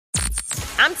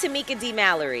I'm Tamika D.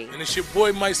 Mallory. And it's your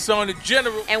boy, my son, the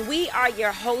General. And we are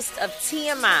your hosts of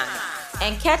TMI.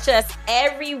 And catch us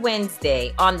every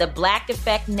Wednesday on the Black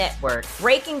Effect Network,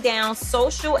 breaking down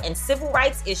social and civil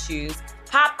rights issues,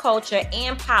 pop culture,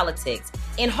 and politics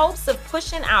in hopes of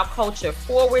pushing our culture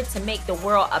forward to make the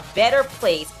world a better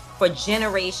place for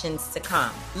generations to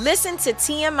come. Listen to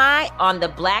TMI on the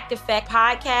Black Effect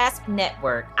Podcast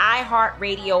Network,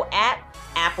 iHeartRadio app,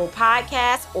 Apple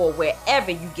Podcasts, or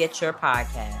wherever you get your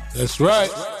podcasts. That's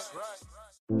right.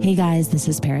 Hey guys, this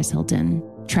is Paris Hilton.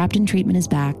 Trapped in Treatment is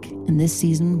back, and this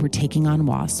season we're taking on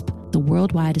WASP, the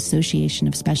Worldwide Association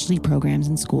of Specialty Programs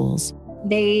and Schools.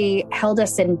 They held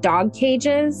us in dog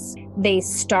cages. They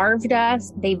starved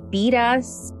us. They beat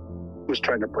us. Was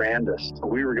trying to brand us. So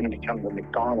we were going to become the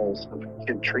McDonald's of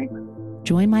kid treatment.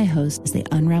 Join my hosts as they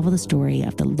unravel the story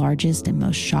of the largest and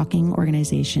most shocking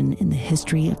organization in the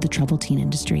history of the troubled teen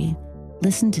industry.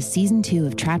 Listen to Season 2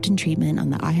 of Trapped in Treatment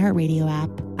on the iHeartRadio app,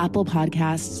 Apple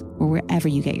Podcasts, or wherever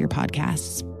you get your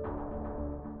podcasts.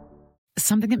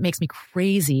 Something that makes me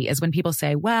crazy is when people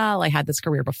say, well, I had this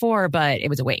career before, but it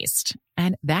was a waste.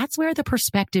 And that's where the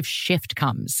perspective shift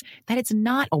comes, that it's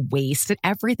not a waste, that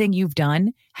everything you've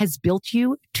done has built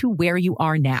you to where you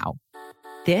are now.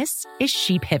 This is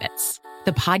She Pivots,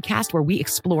 the podcast where we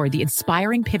explore the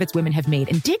inspiring pivots women have made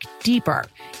and dig deeper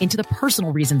into the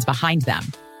personal reasons behind them.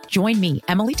 Join me,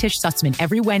 Emily Tish Sussman,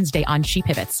 every Wednesday on She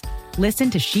Pivots.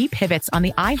 Listen to She Pivots on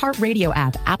the iHeartRadio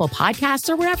app, Apple Podcasts,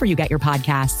 or wherever you get your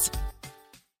podcasts.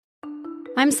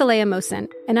 I'm Saleha Mohsen,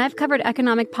 and I've covered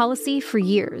economic policy for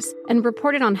years and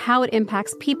reported on how it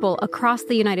impacts people across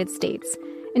the United States.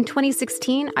 In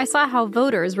 2016, I saw how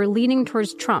voters were leaning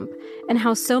towards Trump and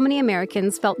how so many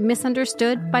Americans felt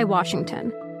misunderstood by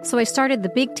Washington. So I started The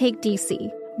Big Take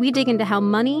DC. We dig into how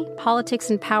money, politics,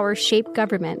 and power shape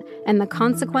government and the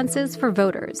consequences for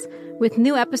voters. With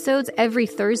new episodes every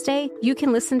Thursday, you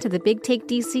can listen to The Big Take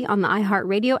DC on the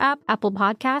iHeartRadio app, Apple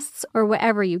Podcasts, or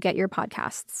wherever you get your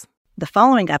podcasts. The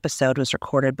following episode was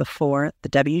recorded before the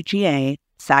WGA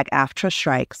SAG-AFTRA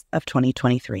strikes of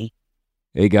 2023.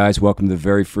 Hey guys, welcome to the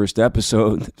very first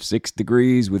episode of 6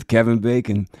 Degrees with Kevin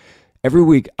Bacon. Every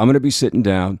week, I'm going to be sitting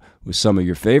down with some of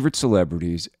your favorite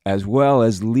celebrities as well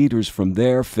as leaders from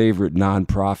their favorite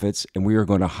nonprofits, and we are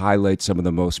going to highlight some of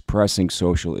the most pressing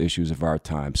social issues of our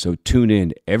time. So tune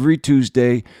in every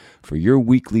Tuesday for your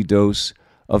weekly dose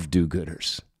of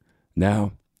do-gooders.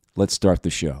 Now, let's start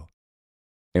the show.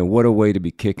 And what a way to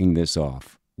be kicking this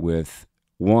off with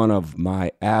one of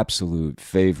my absolute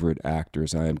favorite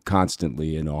actors. I am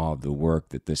constantly in awe of the work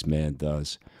that this man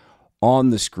does on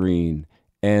the screen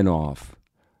and off.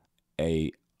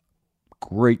 A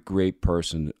great, great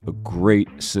person, a great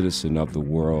citizen of the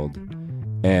world,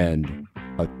 and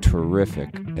a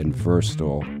terrific and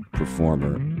versatile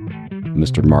performer,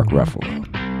 Mr. Mark Ruffalo.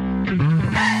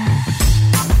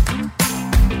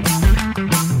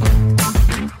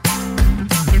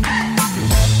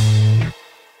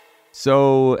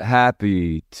 So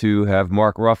happy to have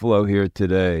Mark Ruffalo here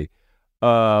today.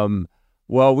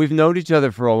 Well, we've known each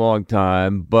other for a long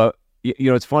time, but,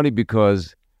 you know, it's funny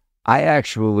because I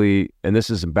actually, and this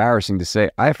is embarrassing to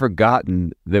say, I've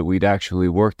forgotten that we'd actually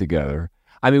worked together.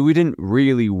 I mean, we didn't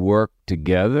really work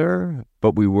together,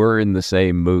 but we were in the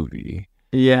same movie.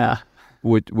 Yeah.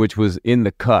 Which was In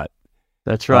the Cut.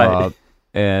 That's right.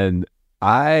 And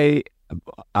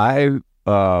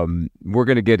we're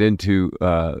going to get into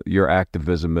your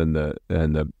activism and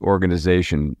the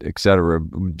organization, et cetera.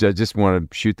 I just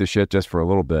want to shoot the shit just for a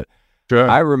little bit. Sure.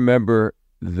 I remember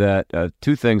that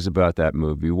two things about that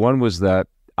movie. One was that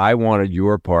I wanted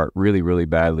your part really, really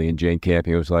badly, and Jane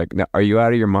Campion was like, "Now, are you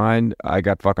out of your mind? I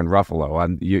got fucking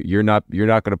Ruffalo. You're not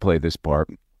going to play this part."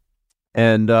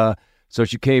 And so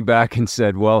she came back and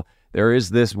said, "Well, there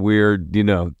is this weird,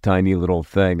 tiny little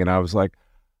thing," and I was like,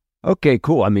 okay,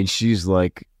 cool. I mean, she's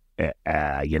like,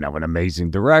 an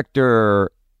amazing director,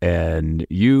 and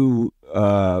you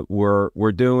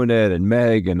were doing it, and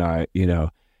Meg and I,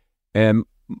 and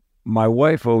my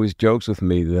wife always jokes with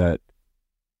me that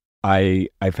I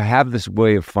have this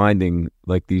way of finding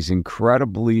like these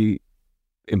incredibly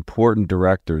important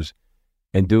directors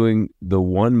and doing the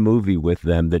one movie with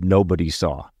them that nobody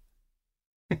saw.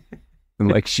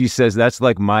 And like she says, that's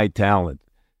like my talent.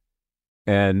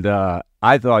 And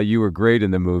I thought you were great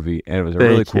in the movie, and it was a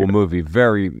really cool movie.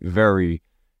 Very, very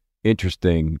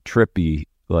interesting, trippy,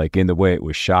 like in the way it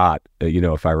was shot,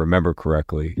 if I remember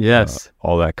correctly. Yes.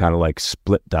 All that kind of like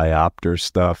split diopter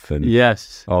stuff and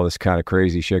yes, all this kind of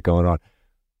crazy shit going on.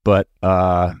 But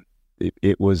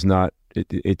it was not,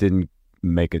 it didn't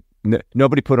make it,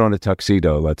 nobody put on a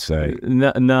tuxedo, let's say.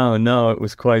 No, it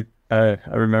was quite I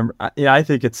remember. I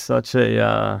think it's such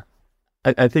a.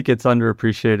 I think it's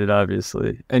underappreciated,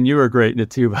 obviously, and you were great in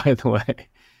it too, by the way.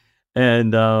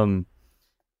 And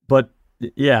but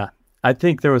yeah, I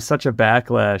think there was such a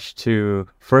backlash to,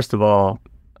 first of all,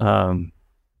 the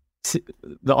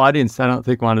audience. I don't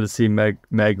think wanted to see Meg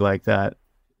like that.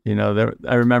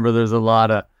 I remember there's a lot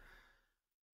of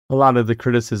the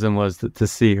criticism was that to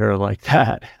see her like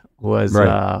that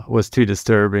was too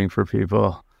disturbing for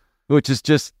people, which is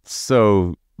just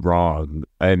so wrong.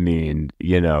 I mean,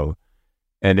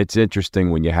 and it's interesting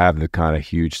when you have the kind of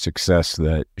huge success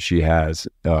that she has,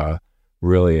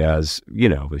 really, as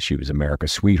she was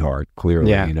America's sweetheart,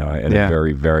 clearly, and a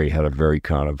very, very had a very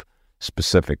kind of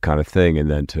specific kind of thing, and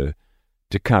then to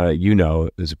kind of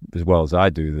as well as I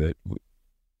do that.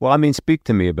 Well, I mean, speak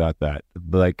to me about that.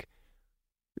 Like,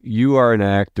 you are an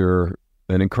actor,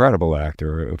 an incredible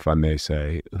actor, if I may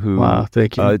say, who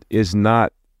thank you. Is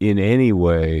not in any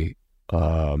way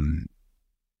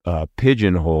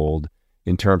pigeonholed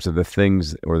in terms of the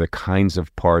things or the kinds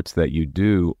of parts that you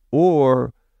do,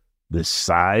 or the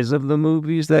size of the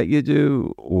movies that you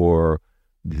do, or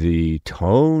the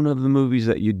tone of the movies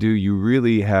that you do. You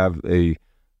really have a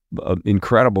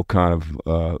incredible kind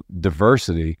of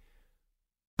diversity.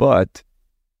 But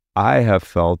I have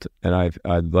felt, and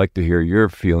I'd like to hear your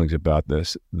feelings about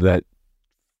this, that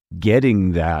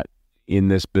getting that in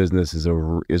this business is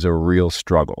a real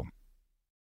struggle.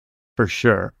 For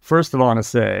sure. First of all, I want to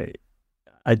say,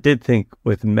 I did think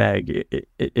with Meg,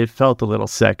 it felt a little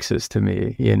sexist to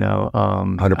me,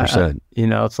 100%.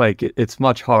 It's like, it's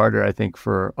much harder, I think,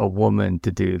 for a woman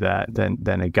to do that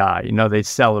than a guy. They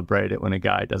celebrate it when a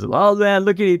guy does it. Oh man,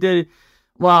 look at he did it.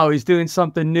 Wow, he's doing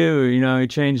something new. He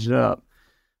changed it up.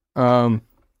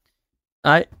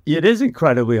 It is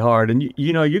incredibly hard, and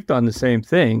you've done the same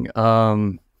thing.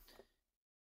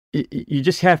 You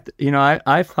just have to,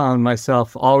 I found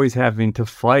myself always having to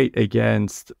fight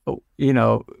against,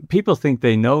 people think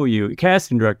they know you,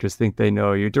 casting directors think they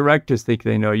know you, directors think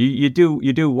they know you. You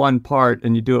do one part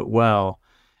and you do it well,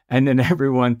 and then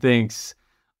everyone thinks,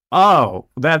 oh,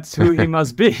 that's who he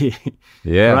must be.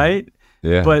 Yeah. Right?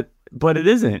 Yeah. But it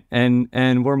isn't,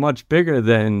 and we're much bigger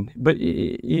than. But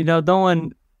no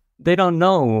one, they don't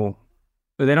know,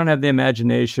 they don't have the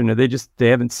imagination, or they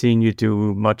haven't seen you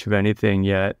do much of anything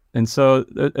yet, and so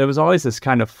it was always this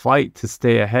kind of fight to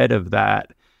stay ahead of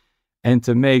that, and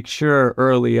to make sure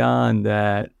early on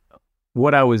that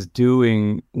what I was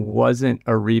doing wasn't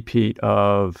a repeat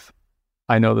of,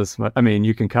 I know this much. I mean,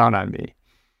 you can count on me.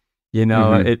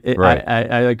 Right.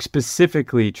 I like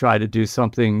specifically try to do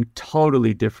something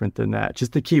totally different than that,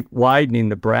 just to keep widening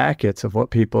the brackets of what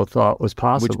people thought was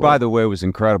possible. Which, by the way, was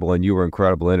incredible, and you were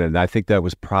incredible in it. And I think that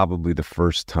was probably the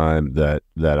first time that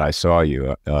I saw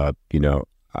you.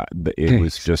 It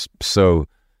was just so,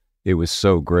 it was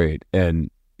so great. And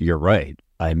you're right.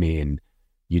 I mean,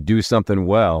 you do something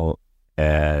well,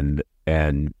 and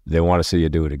they want to see you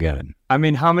do it again. I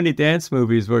mean, how many dance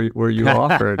movies were you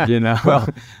offered, Well,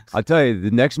 I'll tell you,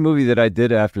 the next movie that I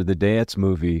did after the dance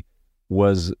movie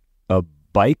was a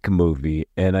bike movie,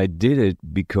 and I did it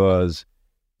because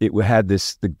it had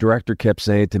this, the director kept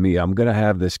saying to me, I'm going to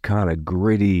have this kind of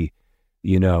gritty,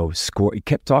 score. He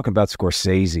kept talking about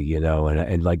Scorsese,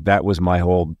 and like that was my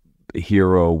whole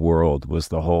hero world, was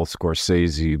the whole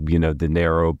Scorsese, De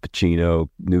Niro, Pacino,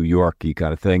 New York-y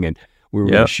kind of thing. And we were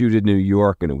going to shoot in New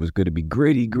York, and it was going to be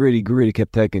gritty.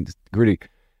 Kept taking gritty.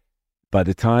 By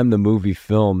the time the movie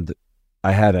filmed,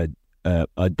 I had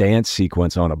a dance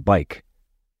sequence on a bike.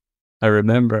 I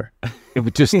remember. It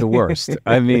was just the worst.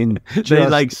 I mean, they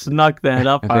like snuck that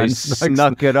up. They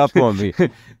snuck it up on me,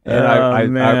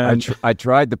 and I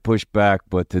tried to push back,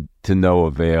 but to no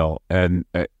avail. And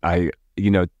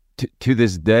to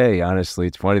this day, honestly,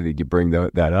 it's funny that you bring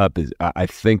that up. Is I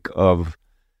think of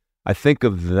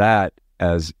that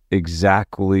as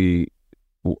exactly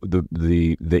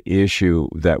the issue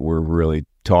that we're really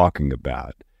talking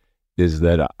about, is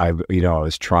that I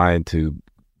was trying to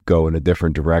go in a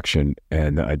different direction,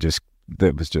 and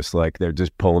it was just like they're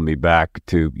just pulling me back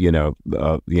to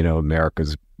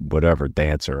America's whatever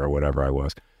dancer or whatever I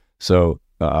was. So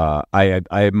I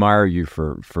admire you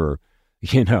for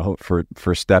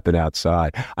stepping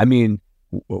outside. I mean,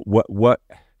 what?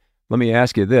 Let me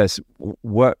ask you this: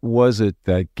 what was it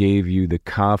that gave you the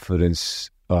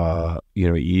confidence,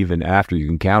 even after You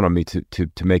Can Count on Me,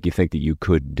 to make you think that you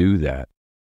could do that?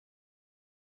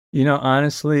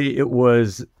 Honestly, it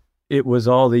was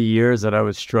all the years that I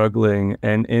was struggling,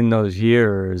 and in those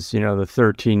years, the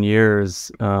 13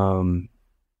 years, to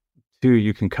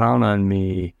You Can Count on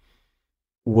Me,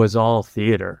 was all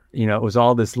theater. It was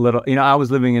all this little, I was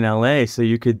living in LA, so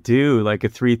you could do like a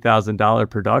 $3,000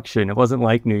 production. It wasn't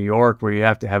like New York where you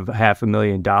have to have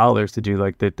 $500,000 to do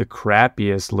like the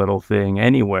crappiest little thing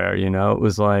anywhere. It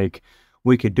was like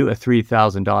we could do a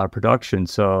 $3,000 production.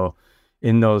 So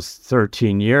in those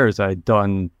 13 years, I'd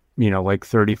done, like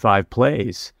 35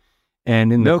 plays.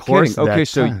 And in the course of that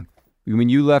time, when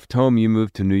you left home, you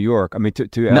moved to New York. I mean,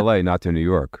 to LA, not to New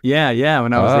York. Yeah,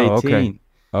 when I was 18.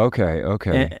 Okay.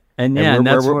 And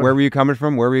where were you coming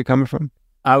from?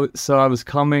 I was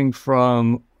coming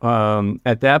from,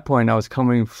 at that point, I was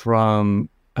coming from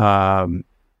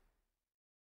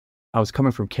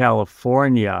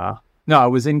California. No, I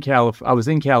was in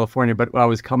California, but I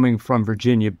was coming from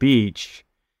Virginia Beach,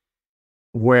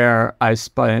 where I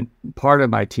spent part of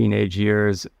my teenage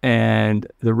years, and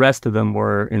the rest of them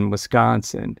were in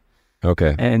Wisconsin.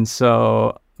 Okay. And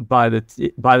so by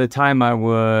the time I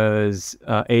was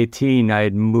 18,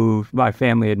 my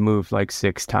family had moved like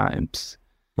 6 times.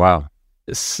 Wow.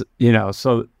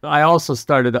 So I also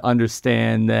started to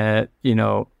understand that,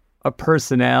 a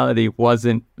personality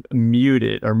wasn't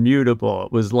muted or mutable.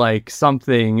 It was like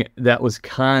something that was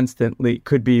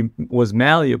was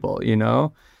malleable,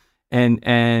 and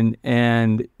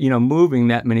moving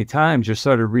that many times, you're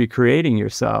sort of recreating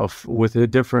yourself with a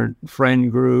different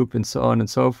friend group and so on and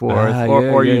so forth,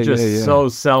 or you're just so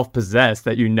self-possessed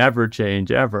that you never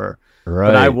change ever. Right.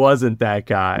 But I wasn't that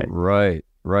guy.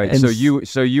 Right. And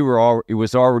so you were it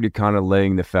was already kind of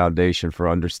laying the foundation for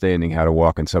understanding how to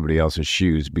walk in somebody else's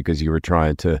shoes, because you were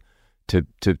trying to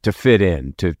fit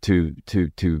in, to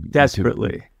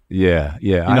desperately. Yeah.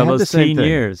 Those teen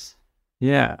years.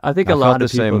 Yeah, I think a lot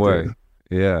of people the same way.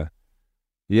 do.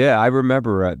 Yeah. I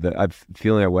remember I'm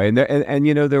feeling that way, and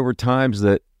there were times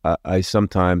that I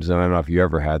sometimes, and I don't know if you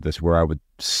ever had this, where I would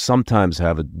sometimes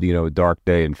have a dark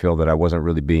day and feel that I wasn't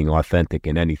really being authentic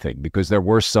in anything, because there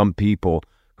were some people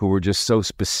who were just so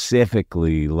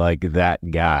specifically like that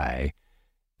guy,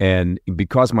 and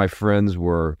because my friends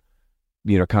were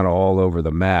kind of all over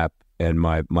the map, and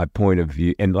my point of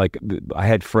view, and like I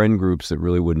had friend groups that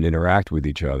really wouldn't interact with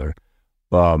each other.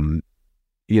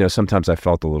 Sometimes I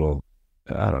felt a little,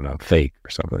 I don't know, fake or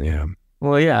something.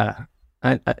 Well, yeah.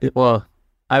 I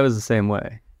was the same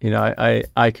way. I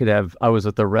was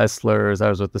with the wrestlers, I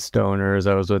was with the stoners,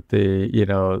 I was with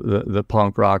the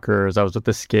punk rockers, I was with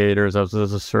the skaters, I was with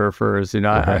the surfers.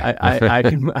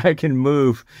 I can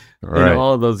move in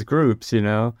all of those groups.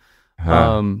 But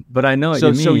I know what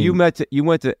you mean. So you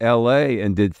went to L.A.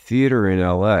 and did theater in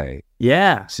L.A.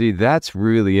 Yeah. See, that's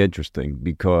really interesting,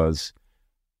 because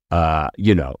I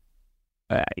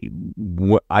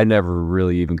never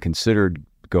really even considered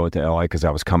going to LA, because I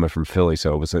was coming from Philly,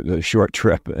 so it was a short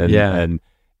trip, and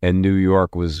New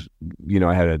York was,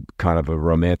 I had a kind of a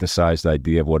romanticized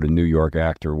idea of what a New York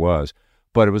actor was,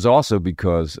 but it was also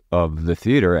because of the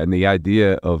theater and the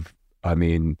idea of,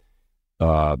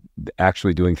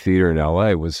 actually doing theater in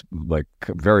LA was like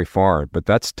very foreign, but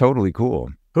that's totally cool.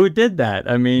 Who did that?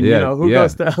 Who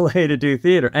goes to LA to do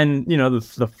theater? And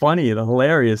the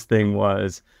hilarious thing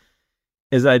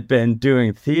is I'd been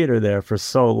doing theater there for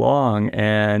so long,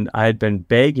 and I'd been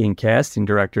begging casting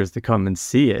directors to come and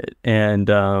see it. And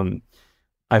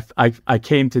I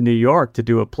came to New York to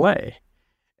do a play.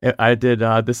 I did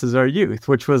This Is Our Youth,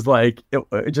 which was like,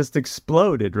 it just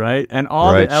exploded, right? And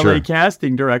all the LA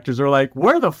casting directors were like,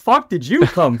 where the fuck did you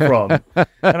come from?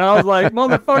 And I was like,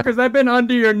 motherfuckers, I've been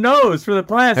under your nose for the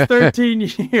past 13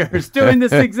 years doing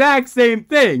this exact same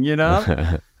thing,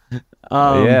 Yeah,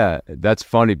 that's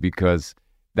funny, because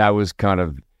that was kind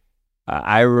of,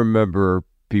 I remember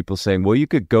people saying, well, you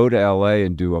could go to LA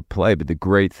and do a play, but the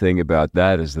great thing about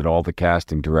that is that all the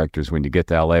casting directors, when you get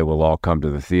to LA, will all come to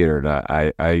the theater. And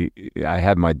I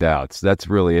had my doubts. That's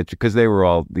really interesting, because they were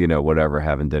all, whatever,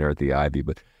 having dinner at the Ivy,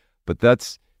 but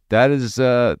that's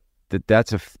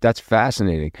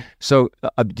fascinating. So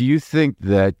do you think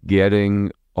that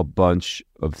getting a bunch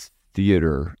of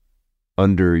theater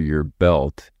under your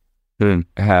belt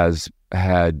has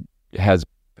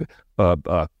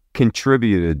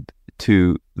contributed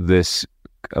to this,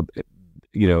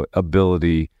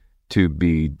 ability to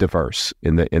be diverse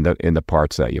in the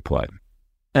parts that you play?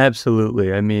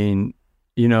 Absolutely. I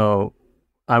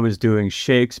was doing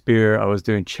Shakespeare, I was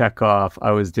doing Chekhov,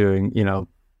 I was doing,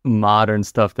 modern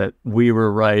stuff that we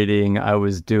were writing. I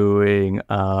was doing,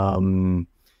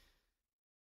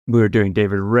 we were doing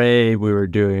David Ray, we were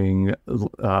doing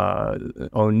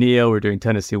O'Neill, we were doing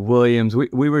Tennessee Williams.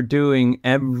 We were doing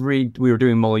we were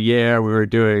doing Moliere, we were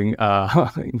doing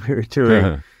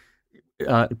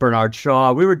Bernard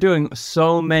Shaw. We were doing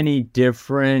so many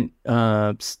different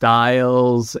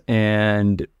styles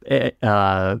and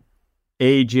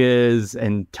ages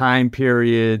and time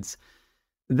periods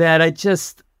that I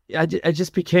just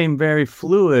became very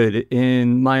fluid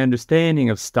in my understanding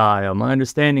of style, my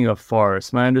understanding of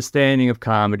farce, my understanding of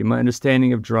comedy, my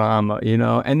understanding of drama,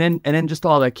 and then just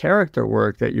all that character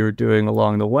work that you were doing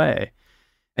along the way.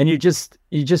 And you just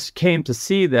came to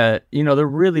see that, there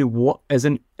really as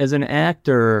an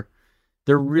actor,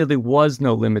 there really was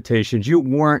no limitations. You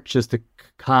weren't just a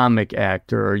comic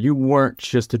actor, or you weren't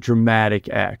just a dramatic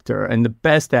actor. And the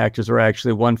best actors were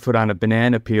actually one foot on a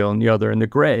banana peel and the other in the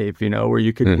grave, where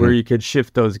you could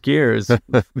shift those gears,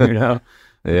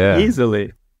 Yeah.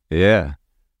 easily. Yeah.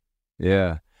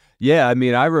 Yeah. Yeah. I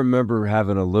mean, I remember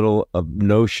having a little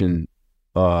notion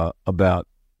about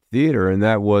theater, and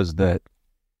that was that,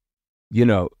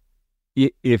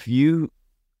 if you,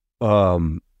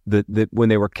 that when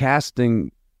they were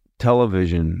casting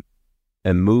television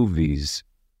and movies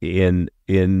in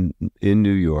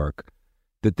New York,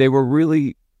 that they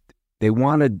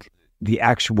wanted the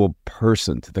actual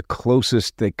person, to the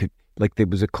closest they could, like it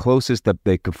was the closest that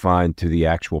they could find to the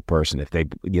actual person. If they,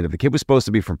 the kid was supposed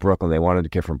to be from Brooklyn, they wanted a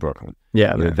kid from Brooklyn.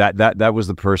 Yeah, that was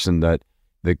the person that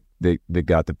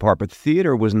got the part. But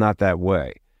theater was not that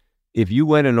way. If you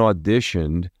went and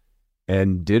auditioned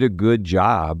and did a good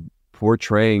job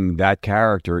portraying that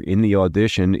character in the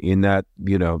audition, in that,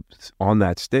 on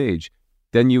that stage,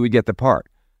 then you would get the part.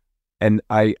 And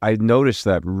I noticed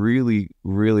that really,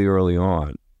 really early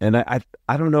on. And I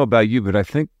don't know about you, but I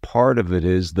think part of it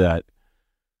is that,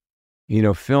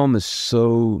 film is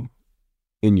so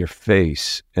in your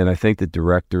face. And I think that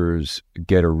directors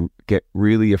get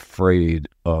really afraid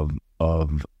of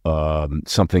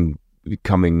something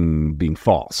being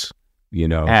false,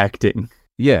 Acting.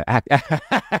 Yeah.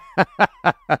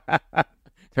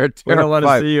 We don't want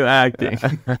to see you acting.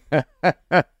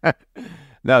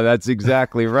 No, that's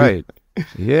exactly right.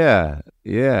 Yeah.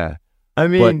 Yeah. I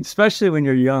mean, especially when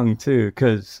you're young too,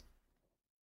 because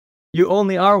you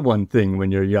only are one thing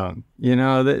when you're young.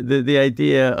 The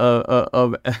idea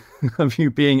of you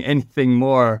being anything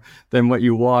more than what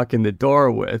you walk in the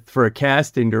door with for a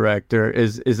casting director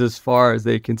is as far as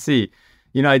they can see.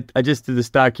 I just did this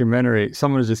documentary.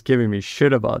 Someone was just giving me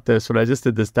shit about this, but I just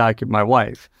did this my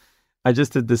wife. I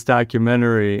just did this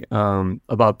documentary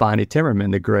about Bonnie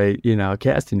Timmerman, the great,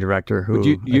 casting director who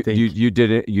you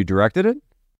did it. You directed it?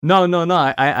 No.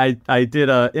 I did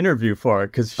an interview for her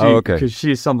because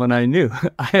she's someone I knew.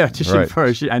 I auditioned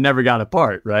for her. I never got a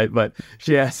part, right? But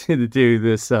she asked me to do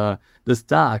this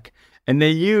doc, and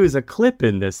they use a clip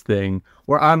in this thing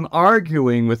where I'm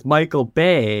arguing with Michael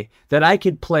Bay that I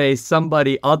could play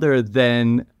somebody other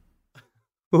than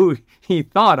who he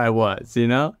thought I was,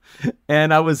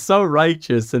 and I was so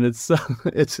righteous, and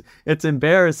it's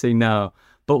embarrassing now.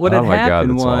 But what had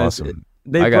happened was awesome.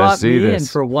 They brought me in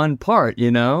for one part,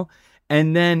 and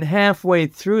then halfway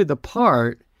through the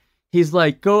part, he's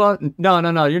like, go out.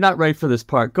 No, you're not right for this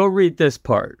part. Go read this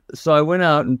part. So I went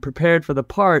out and prepared for the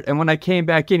part. And when I came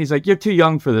back in, he's like, you're too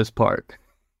young for this part.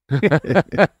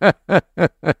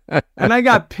 And I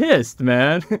got pissed,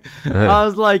 man. I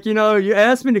was like, you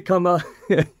asked me to come out,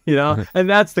 and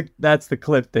that's the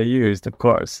clip they used, of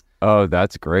course. Oh,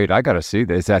 that's great. I got to see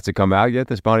this. Has it come out yet,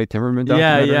 this Bonnie Timmerman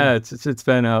documentary? Yeah. It's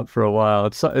been out for a while.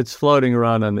 It's floating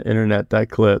around on the internet,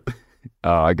 that clip.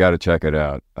 Oh, I got to check it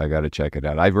out.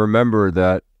 I remember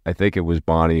that. I think it was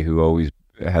Bonnie who always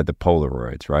had the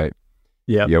Polaroids, right?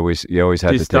 Yeah. You always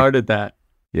had to started that.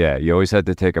 Yeah, you always had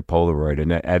to take a Polaroid,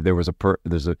 and there was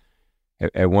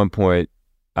at one point,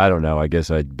 I don't know, I guess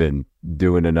I'd been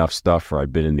doing enough stuff, or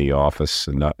I'd been in the office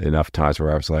enough times where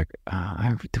I was like,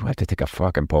 do I have to take a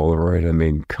fucking Polaroid? I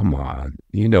mean, come on,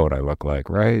 you know what I look like,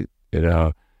 right?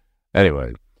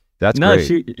 Anyway, that's great.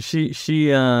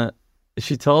 No,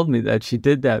 she told me that she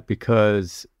did that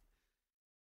because,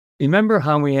 you remember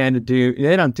how we had to do,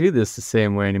 they don't do this the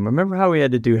same way anymore. Remember how we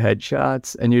had to do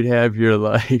headshots, and you'd have your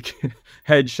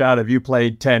headshot of you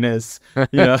played tennis,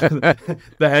 the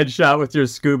headshot with your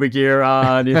scuba gear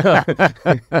on,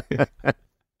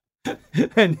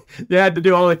 and you had to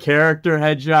do all the character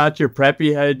headshots, your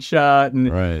preppy headshot,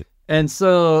 and right. And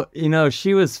so,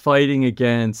 she was fighting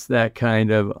against that kind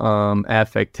of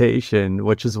affectation,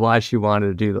 which is why she wanted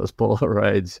to do those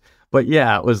Polaroids. But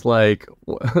yeah, it was like,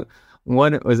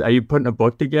 are you putting a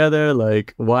book together?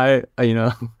 Like, why, I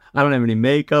don't have any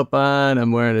makeup on,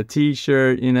 I'm wearing a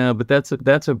t-shirt, but that's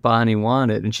what Bonnie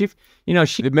wanted. And she,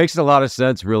 it makes a lot of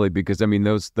sense, really, because, I mean,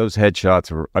 those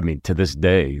headshots were, to this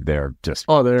day, they're just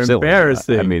they're silly.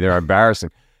 embarrassing. They're embarrassing.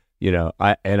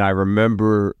 I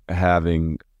remember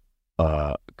having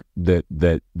when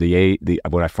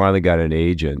I finally got an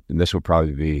agent, and this will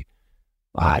probably be,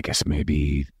 I guess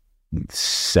maybe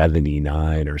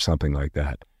 79 or something like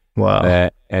that. Wow.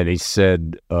 And he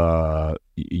said,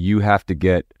 you have to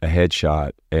get a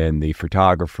headshot, and the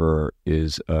photographer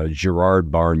is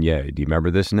Gerard Barnier. Do you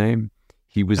remember this name?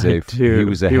 He was the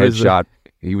headshot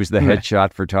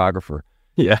photographer.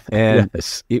 Yeah. And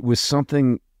it was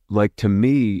something like, to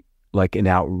me, like an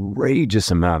outrageous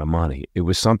amount of money. It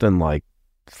was something like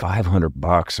 $500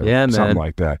 or something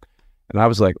like that. And I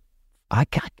was like, how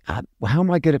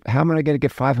am I gonna get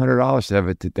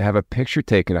 $500 to have a picture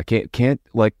taken? I can't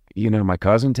like, my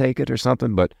cousin take it or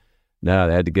something. But no,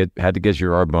 they had to get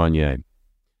Gerard Barnier.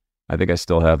 I think I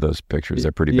still have those pictures.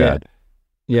 They're pretty bad.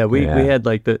 Yeah, we had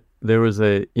like there was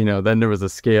a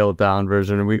scaled down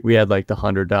version, and we had like the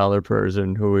 $100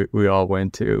 version who we all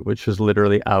went to, which was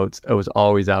literally it was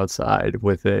always outside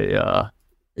with a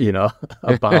a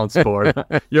bounce board.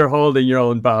 You're holding your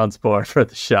own bounce board for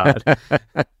the shot.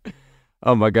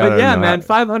 Oh my God! But yeah, man,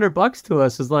 $500 to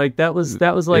us is like that was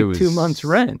like 2 months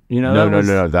rent.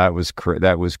 No, that was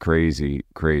crazy.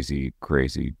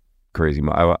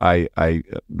 I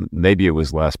maybe it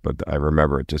was less, but I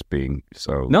remember it just being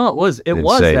so. No, it was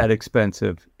insane. that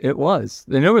expensive. It was.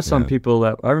 And there were some people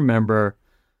that I remember.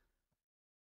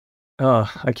 I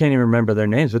can't even remember their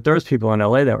names, but there was people in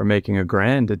LA that were making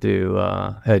 $1,000 to do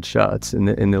headshots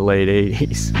in the late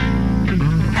 80s.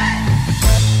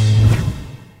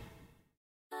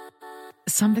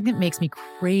 Something that makes me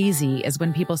crazy is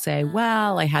when people say,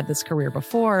 well, I had this career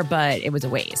before, but it was a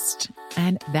waste.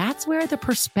 And that's where the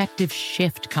perspective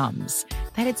shift comes,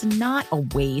 that it's not a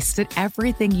waste, that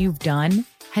everything you've done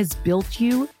has built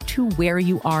you to where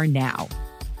you are now.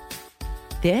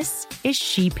 This is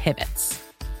She Pivots,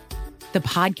 the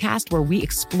podcast where we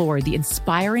explore the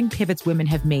inspiring pivots women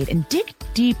have made and dig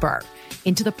deeper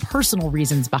into the personal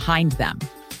reasons behind them.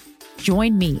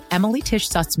 Join me, Emily Tish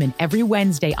Sussman, every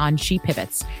Wednesday on She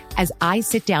Pivots as I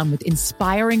sit down with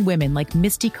inspiring women like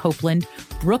Misty Copeland,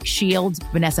 Brooke Shields,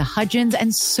 Vanessa Hudgens,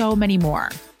 and so many more.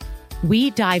 We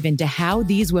dive into how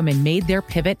these women made their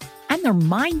pivot and their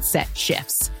mindset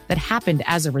shifts that happened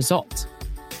as a result.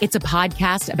 It's a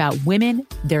podcast about women,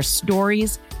 their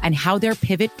stories, and how their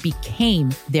pivot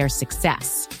became their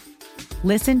success.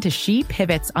 Listen to She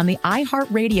Pivots on the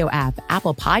iHeartRadio app,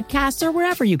 Apple Podcasts, or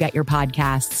wherever you get your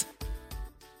podcasts.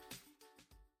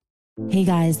 Hey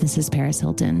guys, this is Paris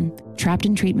Hilton. Trapped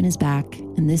in Treatment is back,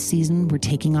 and this season we're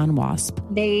taking on WASP.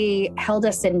 They held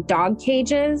us in dog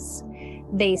cages.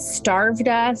 They starved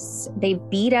us. They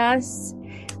beat us.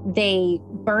 They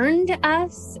burned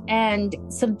us and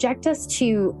subject us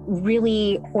to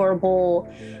really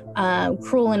horrible,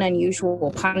 cruel and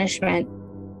unusual punishment.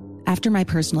 After my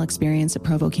personal experience at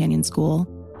Provo Canyon School,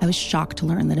 I was shocked to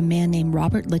learn that a man named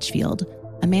Robert Litchfield,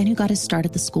 a man who got his start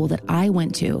at the school that I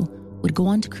went to, would go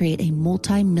on to create a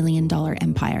multi-million-dollar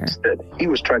empire. He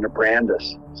was trying to brand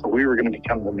us, so we were going to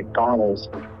become the McDonald's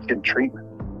of kid treatment.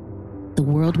 The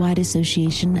Worldwide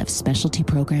Association of Specialty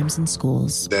Programs in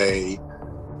Schools. They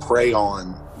prey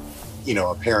on,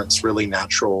 a parent's really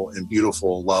natural and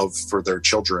beautiful love for their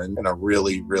children in a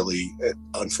really, really,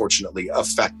 unfortunately,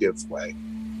 effective way.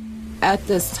 At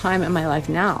this time in my life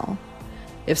now,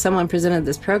 if someone presented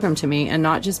this program to me, and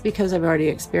not just because I've already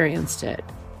experienced it,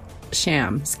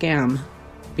 sham, scam,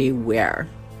 beware.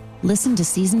 Listen to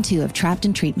Season 2 of Trapped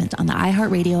in Treatment on the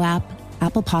iHeartRadio app,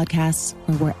 Apple Podcasts,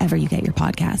 or wherever you get your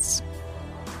podcasts.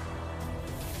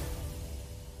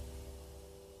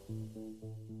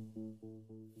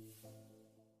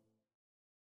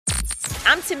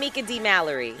 I'm Tamika D.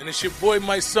 Mallory. And it's your boy,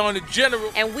 my son, the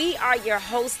General. And we are your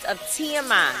hosts of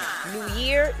TMI. New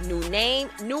year, new name,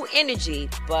 new energy,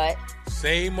 but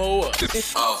same old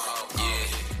us. Oh,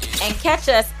 yeah. And catch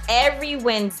us every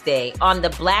Wednesday on the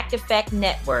Black Effect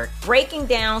Network, breaking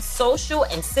down social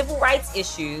and civil rights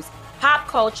issues, pop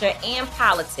culture, and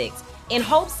politics in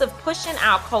hopes of pushing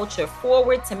our culture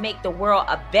forward to make the world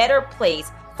a better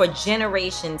place for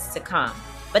generations to come.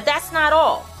 But that's not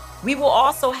all. We will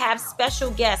also have special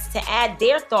guests to add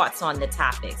their thoughts on the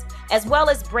topics, as well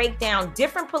as break down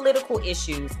different political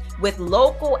issues with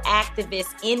local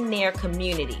activists in their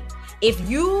community. If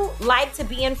you like to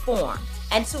be informed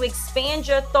and to expand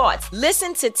your thoughts,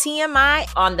 listen to TMI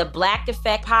on the Black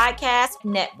Effect Podcast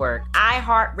Network,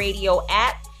 iHeartRadio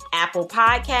app, Apple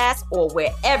Podcasts, or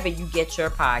wherever you get your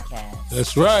podcasts.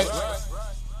 That's right.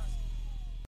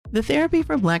 The Therapy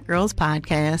for Black Girls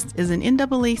podcast is an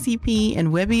NAACP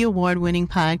and Webby Award-winning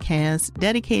podcast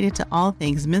dedicated to all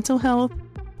things mental health,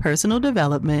 personal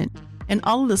development, and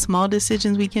all of the small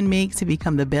decisions we can make to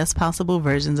become the best possible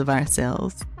versions of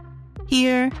ourselves.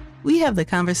 Here, We have the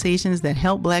conversations that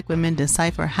help Black women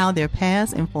decipher how their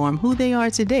past inform who they are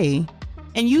today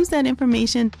and use that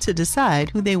information to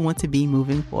decide who they want to be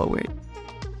moving forward.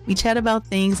 We chat about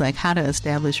things like how to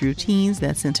establish routines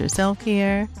that center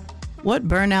self-care, what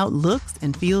burnout looks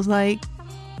and feels like,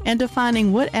 and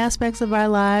defining what aspects of our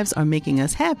lives are making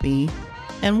us happy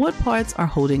and what parts are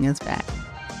holding us back.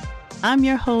 I'm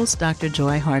your host, Dr.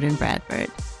 Joy Harden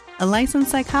Bradford, a licensed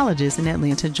psychologist in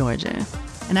Atlanta, Georgia,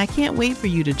 and I can't wait for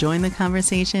you to join the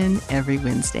conversation every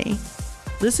Wednesday.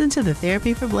 Listen to the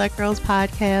Therapy for Black Girls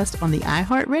podcast on the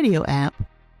iHeartRadio app,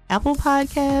 Apple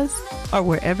Podcasts, or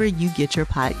wherever you get your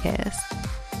podcasts.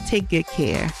 Take good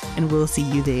care, and we'll see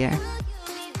you there.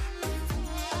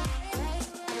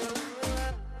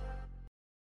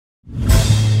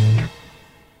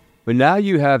 But now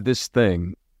you have this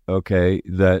thing, okay,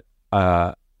 that,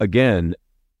 again,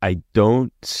 I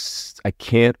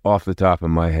can't off the top of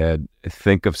my head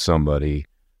think of somebody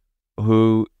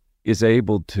who is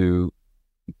able to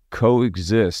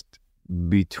coexist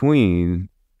between,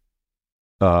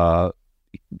 your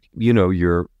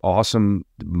awesome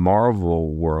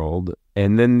Marvel world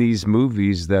and then these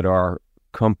movies that are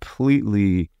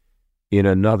completely in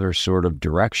another sort of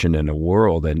direction in a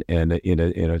world and in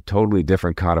a totally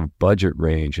different kind of budget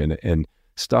range and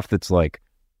stuff that's like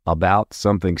about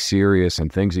something serious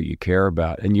and things that you care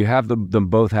about, and you have them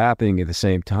both happening at the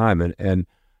same time.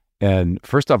 And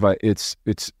first off, it's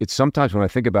sometimes when I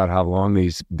think about how long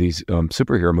these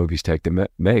superhero movies take to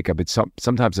make, I mean,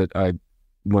 sometimes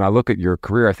when I look at your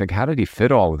career, I think, how did he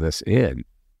fit all of this in?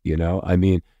 I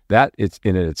mean, that it's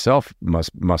in it itself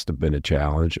must have been a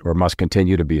challenge, or must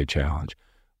continue to be a challenge.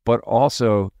 But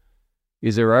also,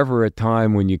 is there ever a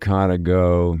time when you kind of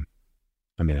go,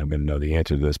 I mean, I'm going to know the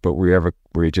answer to this, but where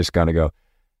you just kind of go,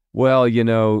 well,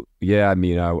 yeah, I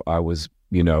mean, I was,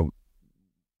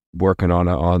 working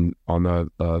on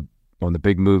the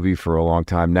big movie for a long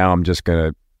time. Now I'm just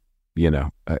going to,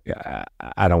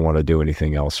 I don't want to do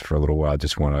anything else for a little while. I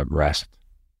just want to rest.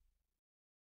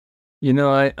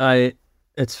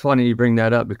 It's funny you bring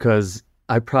that up, because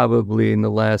I probably in the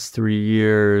last 3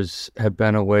 years have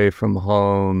been away from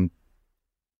home,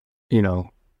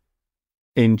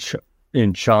 in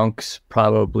chunks,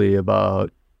 probably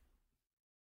about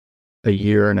a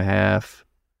year and a half,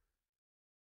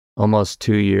 almost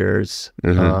 2 years,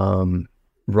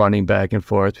 running back and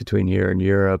forth between here and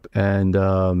Europe. And,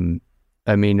 I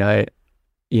mean, I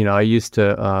used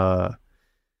to,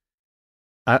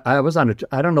 I was on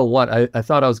I don't know what, I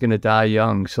thought I was going to die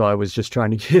young. So I was just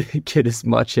trying to get as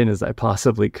much in as I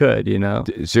possibly could,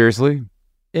 Seriously?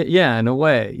 Yeah, in a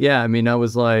way. Yeah. I mean, I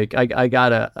was like,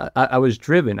 I was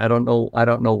driven. I don't know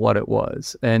what it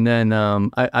was. And then,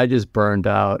 I just burned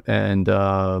out. And,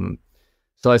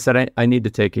 so I said, I need to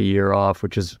take a year off,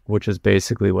 which is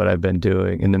basically what I've been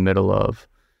doing in the middle of.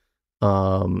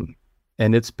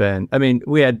 And it's been, I mean,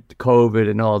 we had COVID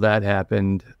and all that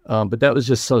happened, but that was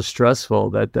just so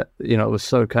stressful that it was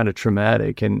so kind of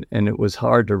traumatic, and it was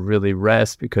hard to really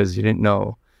rest because you didn't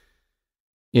know,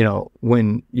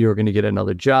 when you were going to get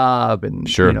another job, and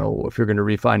sure, if you're going to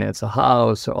refinance a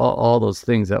house, or all those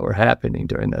things that were happening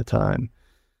during that time.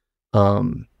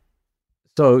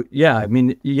 So yeah, I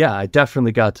mean, yeah, I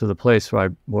definitely got to the place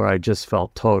where I just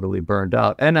felt totally burned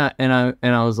out, and I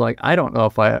was like, I don't know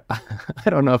if I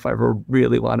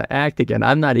really want to act again.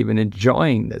 I'm not even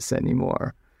enjoying this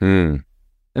anymore. I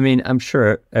mean, I'm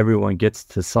sure everyone gets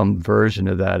to some version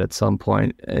of that at some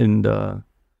point, and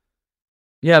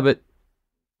yeah, but.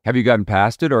 Have you gotten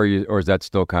past it, or is that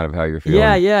still kind of how you're feeling?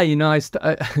 Yeah.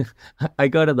 I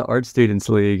go to the Art Students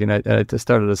League, and I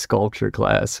started a sculpture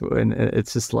class, and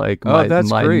it's just like my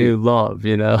new love,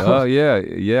 Oh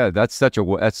yeah. That's such a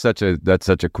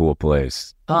cool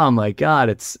place. Oh my God,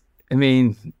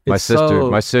 my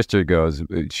sister goes.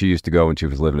 She used to go when she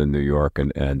was living in New York,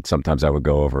 and sometimes I would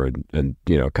go over and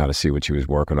kind of see what she was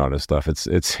working on and stuff.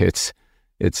 It's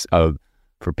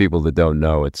for people that don't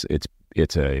know, it's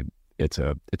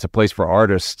a place for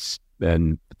artists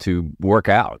and to work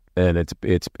out, and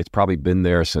it's probably been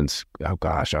there since, oh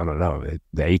gosh, I don't know,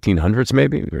 the 1800s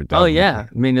maybe. Oh yeah,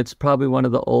 I mean, it's probably one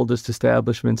of the oldest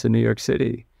establishments in New York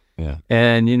City. Yeah,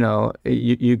 and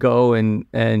you go and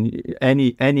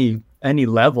any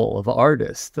level of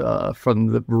artist, from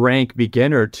the rank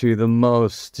beginner to the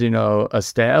most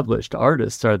established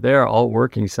artists are there, all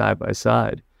working side by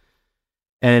side.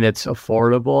 And it's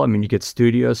affordable. I mean, you get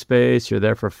studio space. You're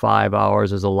there for 5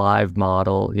 hours as a live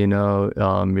model.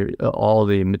 All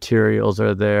the materials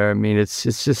are there. I mean, it's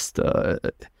just. I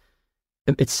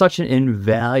it's such an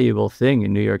invaluable thing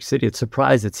in New York City. It's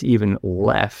surprised it's even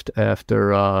left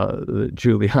after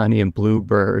Giuliani and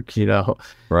Bloomberg,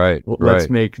 Right. Let's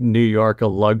make New York a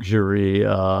luxury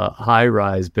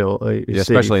high-rise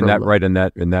especially in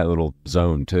that little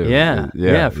zone too.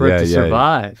 For it to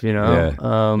survive,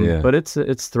 But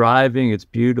it's thriving, it's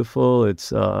beautiful, it's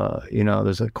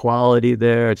there's a quality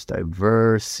there, it's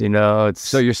diverse, it's.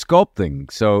 So you're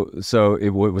sculpting. So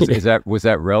it was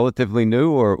that relatively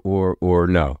new or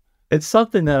no? It's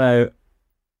something that I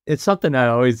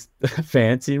always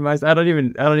fancied myself. I don't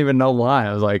even know why.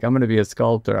 I was like, I'm going to be a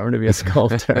sculptor.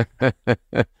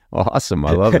 Awesome.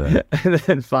 I love that. And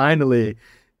then finally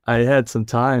I had some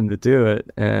time to do it.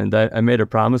 And I made a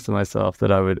promise to myself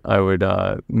that I would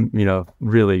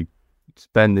really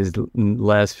spend these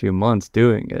last few months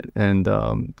doing it and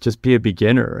just be a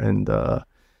beginner and,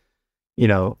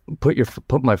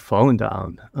 put my phone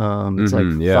down. It's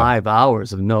 5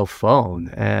 hours of no phone.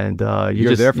 And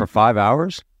you're there for 5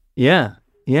 hours? Yeah.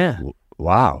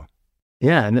 Wow.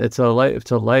 Yeah, and it's a life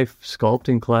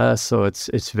sculpting class, so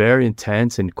it's very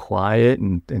intense and quiet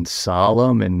and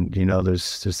solemn, and there's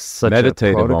such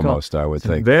meditative a protocol. Almost, I would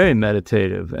think. Very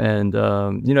meditative, and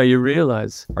you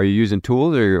realize. Are you using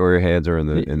tools or your hands are in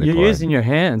the clay? You're using your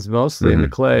hands mostly in the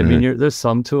clay. I mean, there's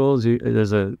some tools.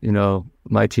 There's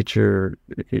my teacher.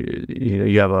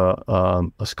 You have a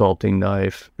sculpting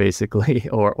knife basically,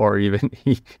 or even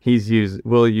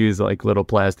we'll use like little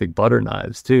plastic butter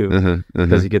knives too,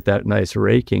 because you get that nice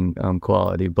raking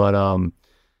quality. But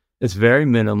it's very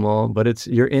minimal. But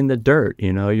you're in the dirt.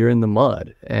 You're in the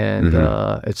mud, and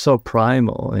it's so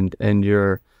primal, and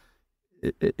your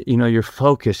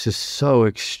focus is so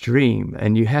extreme,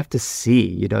 and you have to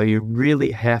see. You really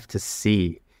have to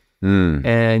see.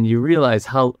 And you realize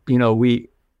how, we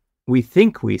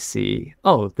think we see,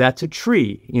 oh, that's a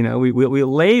tree. We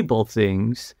label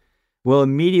things. We'll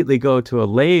immediately go to a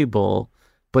label,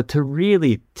 but to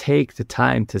really take the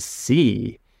time to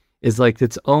see is like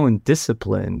its own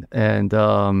discipline. And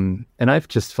I've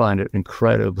just find it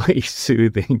incredibly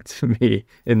soothing to me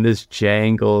in this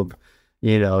jangled,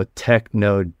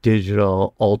 techno,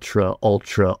 digital, ultra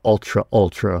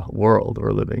world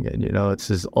we're living in. It's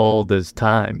as old as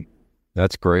time.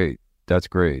 That's great.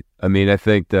 I mean, I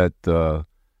think that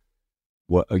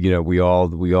we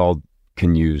all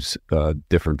can use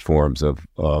different forms of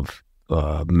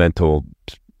mental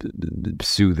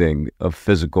soothing, of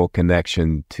physical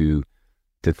connection to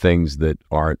things that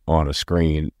aren't on a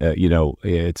screen.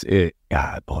 It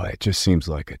just seems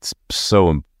like it's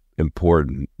so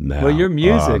important now. Well, your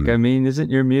music, isn't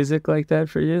your music like that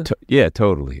for you?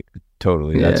 Totally.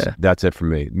 That's it for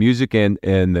me. Music and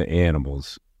the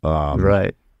animals.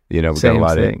 Right. We've got a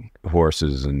lot of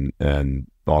horses and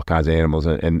all kinds of animals,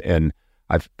 and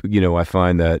I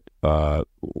find that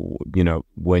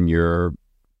when you're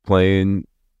playing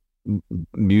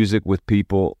music with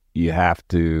people, you have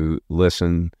to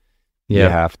listen, you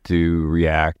have to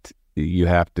react, you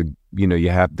have to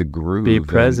groove, be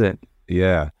present.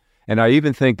 And I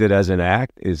even think that as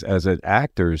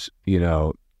actors,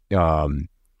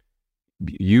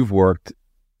 you've worked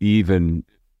even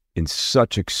in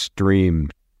such extreme,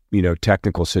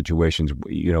 technical situations,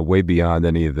 way beyond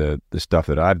any of the stuff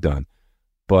that I've done.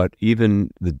 But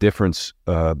even the difference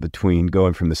between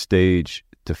going from the stage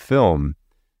to film,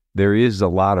 there is a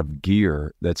lot of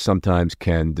gear that sometimes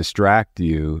can distract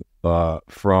you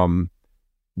from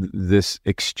this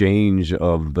exchange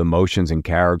of emotions and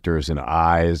characters and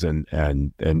eyes and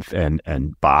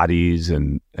bodies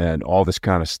and all this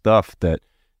kind of stuff that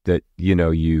I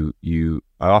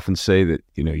often say that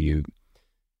you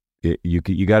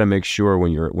got to make sure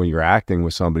when you're acting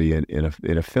with somebody in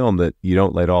a film that you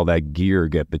don't let all that gear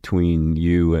get between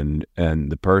you and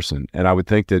the person. And I would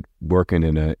think that working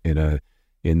in a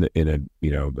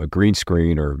green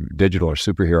screen or digital or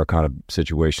superhero kind of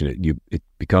situation, it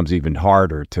becomes even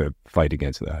harder to fight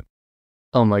against that.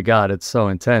 Oh my God, it's so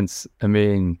intense. I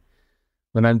mean,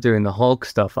 when I'm doing the Hulk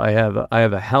stuff, I have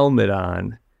a helmet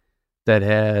on that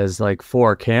has like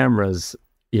 4 cameras,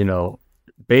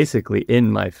 basically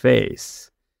in my face.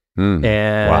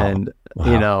 And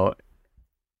Wow.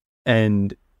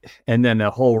 and then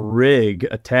a whole rig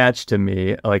attached to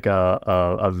me, like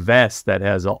a vest that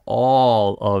has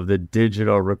all of the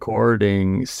digital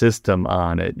recording system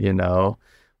on it,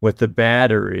 with the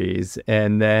batteries.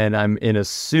 And then I'm in a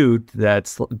suit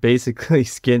that's basically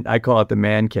I call it the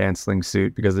man canceling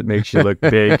suit, because it makes you look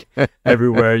big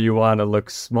everywhere you want to look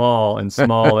small, and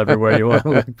small everywhere you want to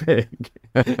look big.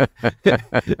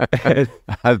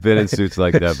 I've been in suits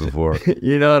like that before.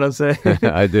 You know what I'm saying?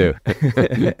 I do.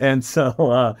 And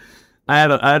so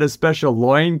I had a special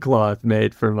loincloth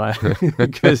made for my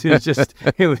because it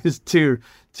was too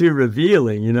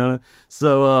revealing, you know.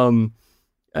 So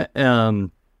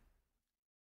the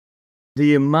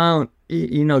amount,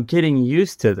 you know, getting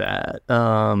used to that,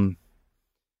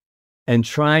 and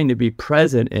trying to be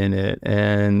present in it,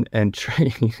 and and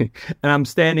I'm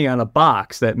standing on a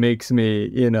box that makes me,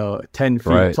 you know, 10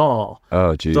 feet tall.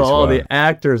 Oh, geez. So all the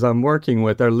actors I'm working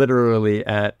with are literally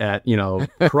at you know,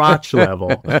 crotch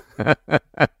level.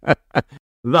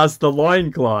 Thus the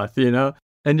loincloth, you know.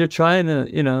 And you're trying to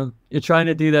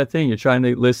do that thing. You're trying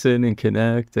to listen and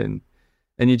connect, and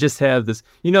you just have this,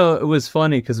 you know. It was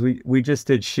funny because we just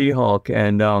did She-Hulk,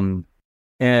 and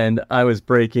I was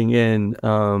breaking in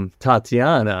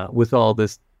Tatiana with all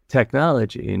this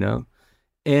technology, you know.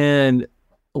 And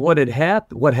what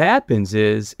happens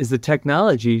is the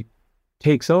technology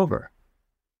takes over,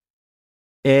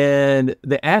 and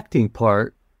the acting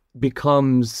part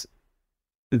becomes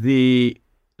the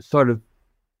sort of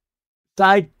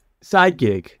side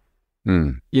gig.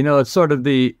 You know, it's sort of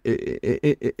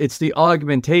it's the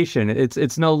augmentation. It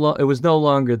was no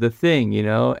longer the thing, you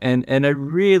know. And I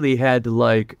really had to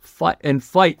like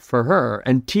fight for her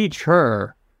and teach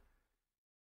her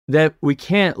that we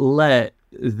can't let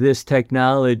this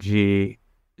technology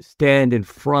stand in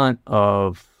front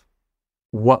of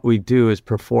what we do as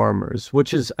performers,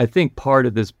 which is, I think, part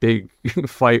of this big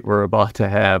fight we're about to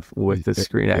have with the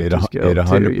Screen Actors Guild. It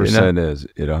 100% is.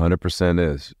 It 100%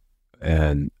 is.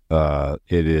 And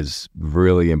it is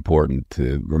really important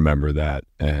to remember that,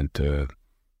 and to,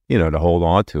 you know, to hold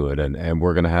on to it. And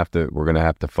we're gonna have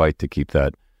to fight to keep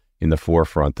that in the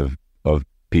forefront of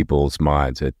people's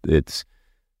minds. It's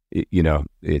you know,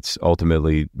 it's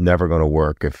ultimately never going to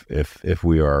work if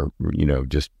we are, you know,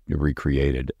 just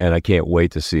recreated. And I can't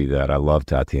wait to see that. I love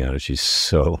Tatiana. She's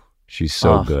so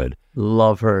good.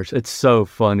 Love her. It's so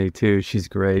funny too. She's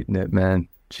great in it, man.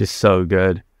 She's so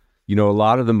good. You know, a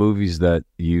lot of the movies that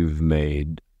you've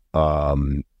made,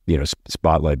 you know,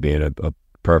 Spotlight being a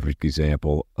perfect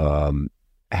example,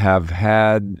 have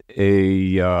had a,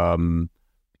 you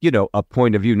know, a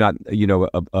point of view, not, you know,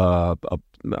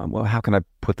 well, how can I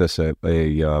put this? A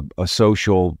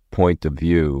social point of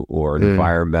view, or an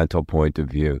environmental point of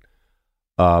view,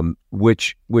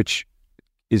 which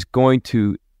is going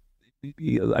to,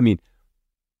 I mean,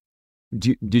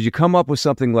 did you come up with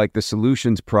something like the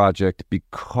Solutions Project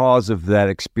because of that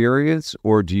experience,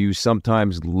 or do you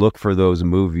sometimes look for those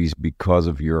movies because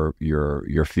of your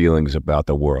feelings about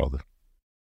the world?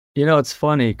 You know, it's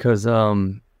funny because,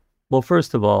 well,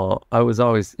 first of all, I was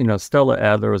always, you know, Stella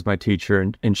Adler was my teacher,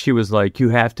 and she was like, you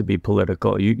have to be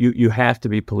political. You have to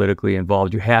be politically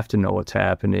involved. You have to know what's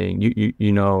happening.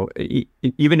 You know,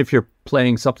 even if you're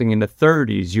playing something in the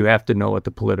 30s, you have to know what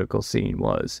the political scene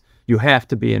was. You have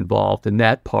to be involved in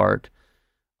that part,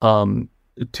 to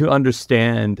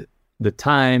understand the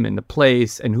time and the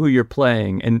place and who you're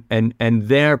playing, and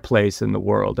their place in the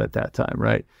world at that time,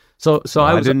 right? So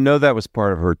I didn't know that was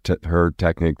part of her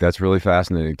technique. That's really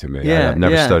fascinating to me. Yeah, I've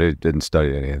never didn't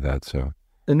study any of that. So,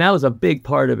 and that was a big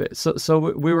part of it. So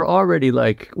we were already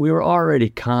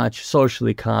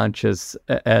socially conscious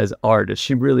as artists.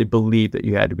 She really believed that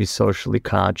you had to be socially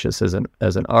conscious as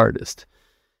an artist,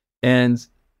 and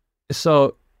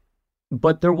so,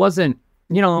 but there wasn't,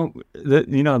 you know,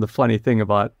 the funny thing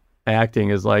about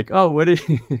acting is like, oh,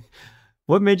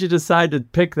 what made you decide to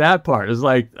pick that part? It's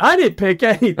like, I didn't pick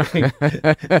anything.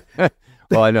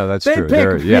 Well, I know that's they true.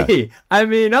 Picked me. Yeah. I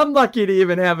mean, I'm lucky to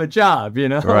even have a job, you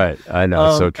know? Right. I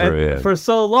know. It's so true. Yeah. For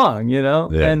so long, you know?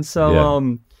 Yeah. And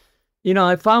so, you know,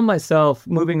 I found myself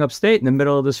moving upstate in the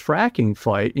middle of this fracking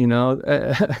fight, you know,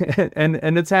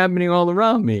 and it's happening all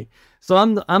around me. So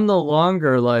I'm no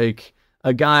longer like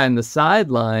a guy on the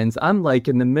sidelines. I'm like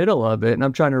in the middle of it, and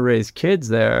I'm trying to raise kids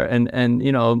there, and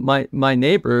you know, my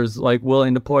neighbors like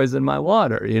willing to poison my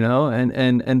water, you know,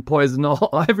 and poison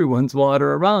everyone's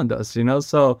water around us, you know.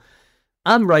 So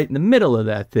I'm right in the middle of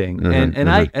that thing, and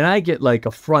I get like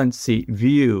a front seat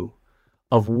view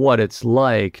of what it's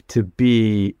like to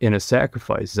be in a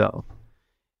sacrifice zone,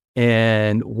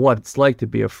 and what it's like to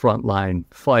be a frontline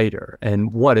fighter,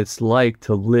 and what it's like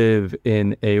to live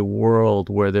in a world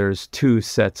where there's two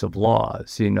sets of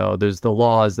laws. You know, there's the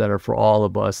laws that are for all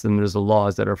of us, and there's the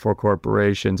laws that are for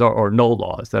corporations, or no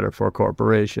laws that are for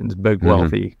corporations, big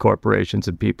wealthy corporations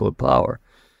and people of power.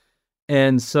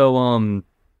 And so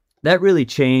that really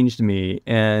changed me,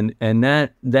 and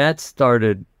that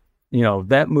started, you know,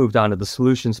 that moved on to the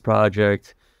Solutions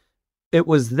Project. It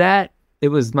was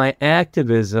my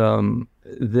activism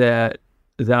that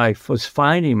I was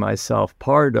finding myself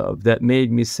part of that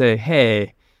made me say,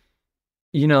 hey,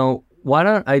 you know, why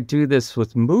don't I do this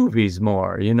with movies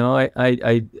more? And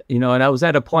I was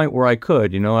at a point where I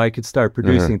could start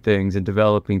producing things and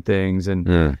developing things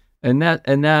and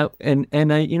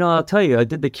I'll tell you, I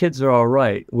did The Kids Are All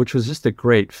Right, which was just a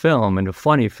great film and a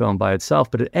funny film by itself,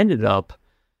 but it ended up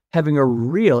having a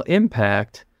real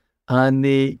impact on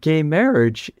the gay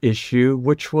marriage issue,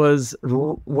 which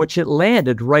it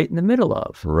landed right in the middle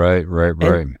of. Right.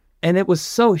 And it was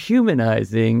so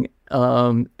humanizing.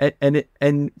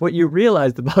 And what you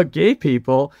realized about gay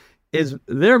people is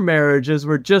their marriages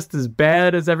were just as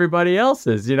bad as everybody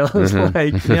else's. It's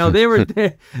like,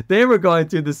 they were going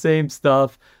through the same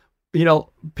stuff.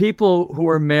 People who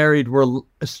were married were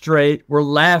straight, were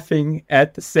laughing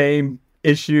at the same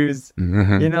issues,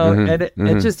 and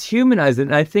it just humanized it.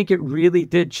 And I think it really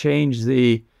did change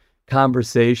the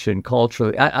conversation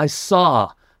culturally. I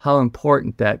saw how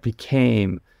important that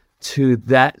became to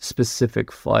that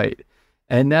specific fight.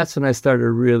 And that's when I started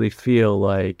to really feel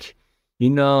like,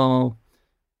 an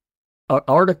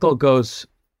article goes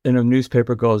in a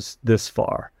newspaper goes this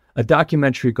far, a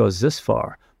documentary goes this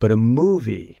far, but a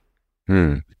movie,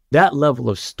 that level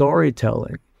of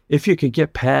storytelling, if you could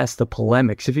get past the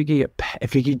polemics, if you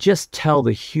could just tell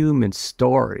the human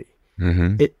story,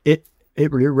 it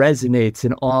resonates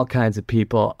in all kinds of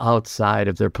people outside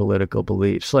of their political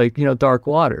beliefs. Like, Dark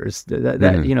Waters,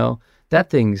 that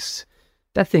thing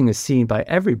is seen by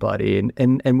everybody,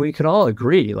 and we can all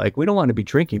agree, like, we don't want to be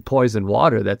drinking poison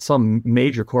water that some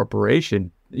major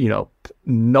corporation,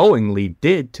 knowingly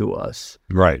did to us.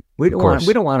 Right. We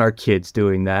don't want our kids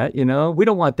doing that. We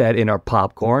don't want that in our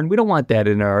popcorn. We don't want that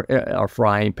in our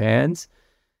frying pans.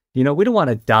 We don't want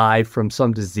to die from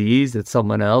some disease that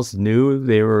someone else knew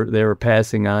they were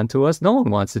passing on to us. No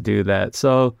one wants to do that.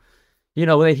 So,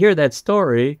 when they hear that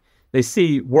story, they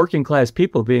see working class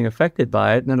people being affected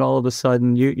by it, and then all of a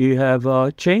sudden you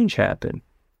have change happen.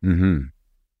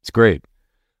 It's great.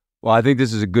 Well, I think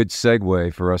this is a good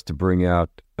segue for us to bring out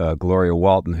Gloria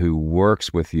Walton, who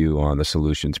works with you on the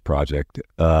Solutions Project.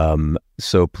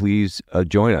 So please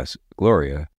join us,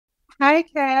 Gloria. Hi,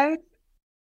 Kev.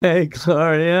 Hey,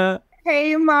 Gloria.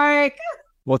 Hey, Mark.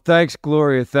 Well, thanks,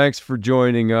 Gloria. Thanks for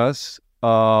joining us.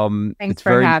 Thanks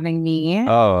for having me.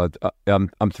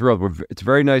 I'm thrilled. It's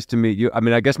very nice to meet you. I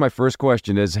mean, I guess my first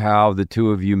question is how the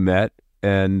two of you met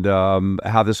and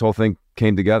how this whole thing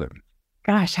came together.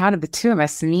 Gosh, how did the two of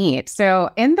us meet? So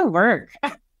in the work,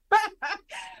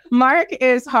 Mark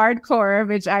is hardcore,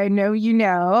 which I know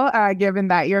given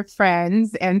that you're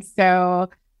friends. And so,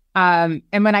 and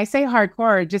when I say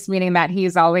hardcore, just meaning that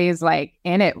he's always like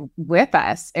in it with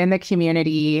us in the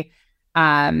community,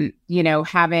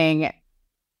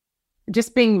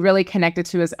 just being really connected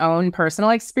to his own personal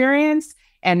experience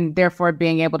and therefore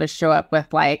being able to show up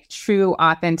with like true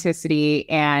authenticity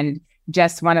and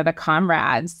just one of the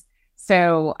comrades.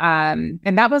 So,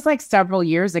 and that was like several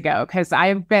years ago, because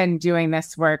I've been doing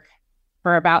this work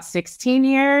for about 16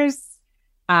 years.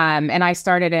 And I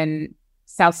started in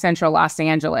South Central Los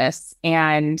Angeles.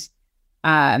 And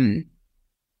what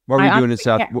were you doing in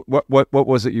South? What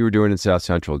was it you were doing in South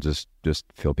Central? Just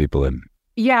fill people in.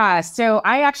 Yeah. So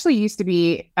I actually used to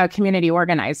be a community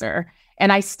organizer,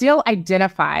 and I still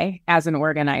identify as an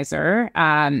organizer.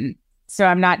 So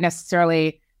I'm not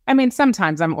necessarily,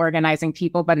 sometimes I'm organizing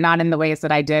people, but not in the ways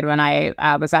that I did when I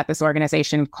was at this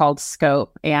organization called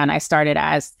Scope. And I started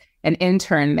as an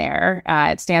intern there.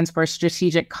 It stands for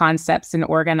Strategic Concepts in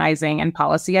Organizing and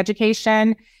Policy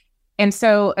Education. And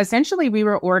so essentially we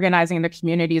were organizing the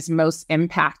communities most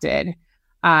impacted.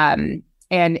 And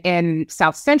in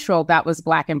South Central, that was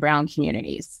Black and Brown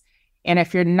communities. And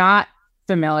if you're not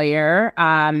familiar,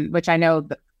 which I know,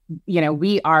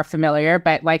 we are familiar,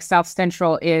 but like South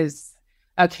Central is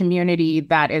a community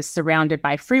that is surrounded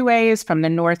by freeways from the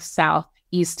north, south,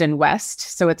 east, and west.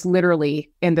 So it's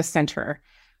literally in the center.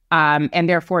 And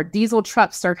therefore, diesel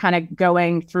trucks are kind of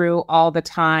going through all the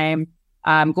time,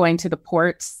 going to the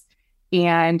ports.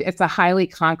 And it's a highly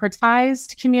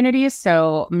concretized community.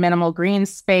 So minimal green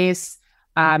space,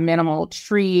 minimal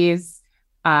trees,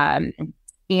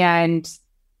 and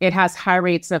it has high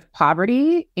rates of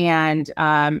poverty and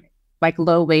like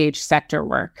low wage sector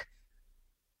work.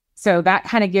 So that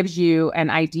kind of gives you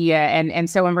an idea. And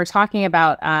so when we're talking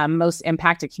about most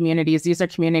impacted communities, these are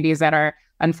communities that are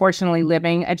unfortunately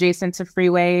living adjacent to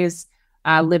freeways,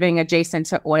 living adjacent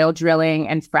to oil drilling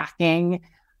and fracking.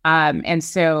 And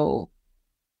so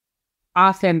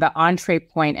often the entree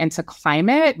point into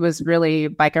climate was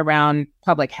really like around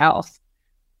public health,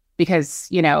 because,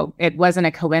 it wasn't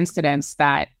a coincidence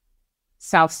that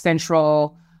South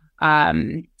Central,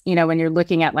 when you're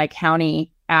looking at like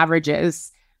county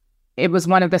averages, it was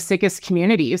one of the sickest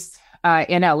communities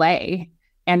in LA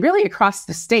and really across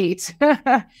the state.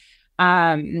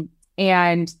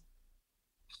 And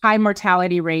high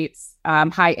mortality rates,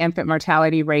 high infant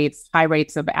mortality rates, high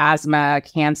rates of asthma,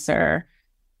 cancer,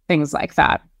 things like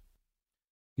that.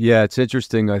 Yeah, it's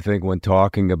interesting, I think, when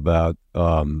talking about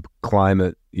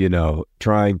climate,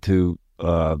 trying to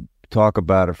talk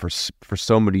about it for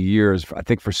so many years. I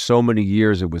think for so many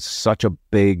years, it was such a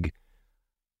big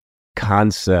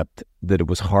concept that it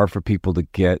was hard for people to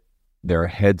get their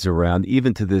heads around,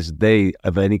 even to this day,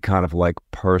 of any kind of like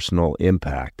personal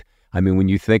impact. I mean, when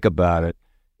you think about it,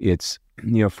 it's,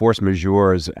 force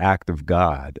majeure is an act of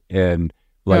God. And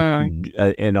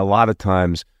and a lot of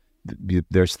times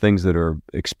there's things that are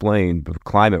explained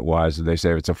climate-wise that they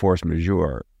say it's a force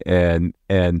majeure. And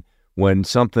when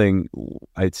something,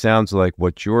 it sounds like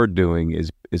what you're doing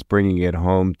is bringing it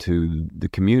home to the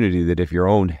community, that if your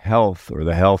own health or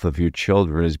the health of your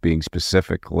children is being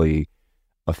specifically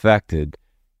affected,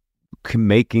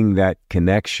 making that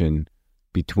connection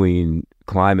between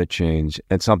climate change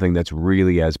and something that's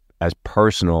really as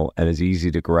personal and as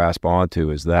easy to grasp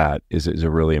onto as that is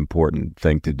a really important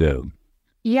thing to do.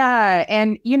 Yeah.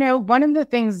 And, one of the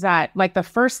things that, like, the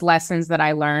first lessons that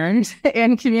I learned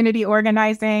in community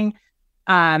organizing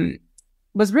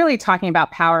was really talking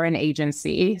about power and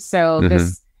agency. So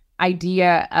this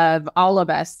idea of all of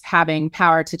us having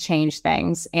power to change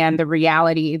things, and the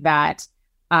reality that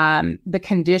the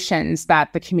conditions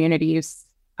that the communities,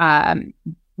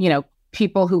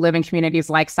 people who live in communities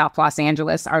like South Los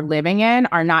Angeles are living in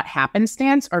are not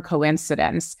happenstance or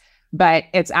coincidence, but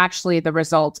it's actually the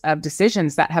result of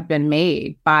decisions that have been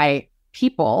made by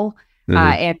people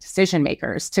and decision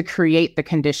makers to create the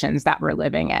conditions that we're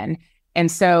living in. And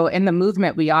so in the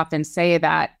movement, we often say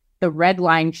that the red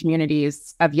line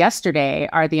communities of yesterday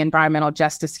are the environmental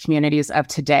justice communities of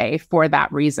today for that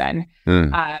reason.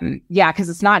 Because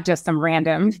it's not just some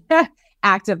random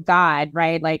act of God,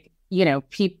 right? Like,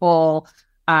 people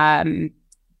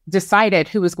decided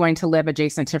who was going to live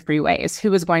adjacent to freeways,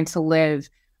 who was going to live,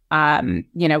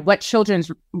 what children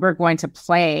were going to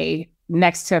play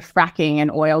next to fracking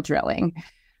and oil drilling,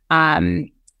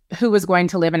 who was going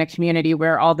to live in a community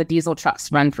where all the diesel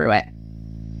trucks run through it.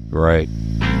 Right.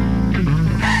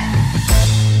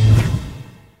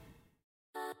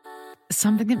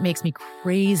 Something that makes me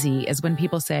crazy is when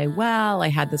people say, well, I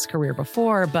had this career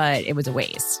before, but it was a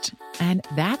waste. And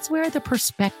that's where the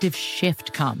perspective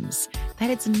shift comes, that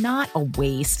it's not a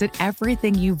waste, that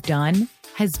everything you've done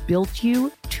has built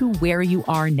you to where you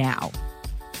are now.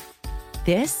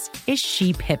 This is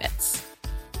She Pivots,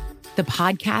 the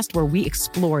podcast where we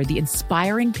explore the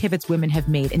inspiring pivots women have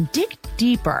made and dig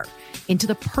deeper into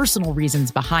the personal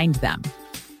reasons behind them.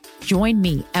 Join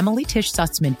me, Emily Tish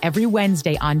Sussman, every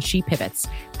Wednesday on She Pivots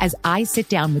as I sit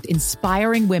down with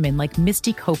inspiring women like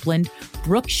Misty Copeland,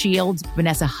 Brooke Shields,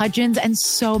 Vanessa Hudgens, and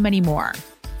so many more.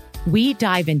 We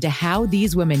dive into how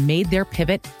these women made their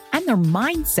pivot and their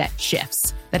mindset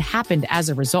shifts that happened as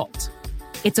a result.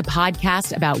 It's a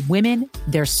podcast about women,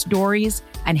 their stories,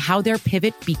 and how their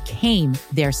pivot became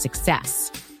their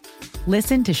success.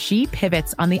 Listen to She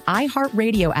Pivots on the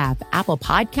iHeartRadio app, Apple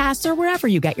Podcasts, or wherever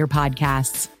you get your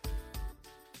podcasts.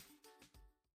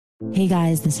 Hey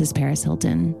guys, this is Paris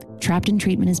Hilton. Trapped in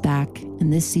Treatment is back,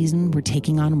 and this season we're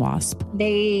taking on WASP.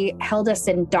 They held us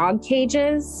in dog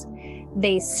cages.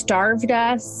 They starved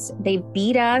us. They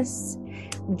beat us.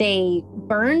 They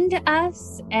burned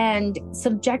us and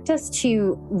subject us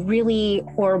to really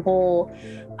horrible,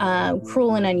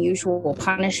 cruel and unusual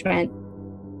punishment.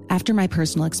 After my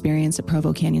personal experience at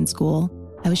Provo Canyon School,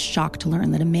 I was shocked to learn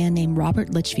that a man named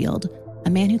Robert Litchfield, a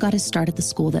man who got his start at the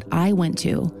school that I went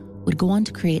to, would go on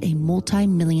to create a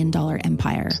multi-million-dollar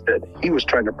empire. He was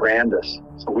trying to brand us,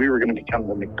 so we were going to become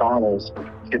the McDonald's of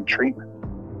kid treatment.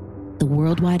 The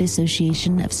Worldwide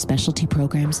Association of Specialty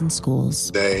Programs in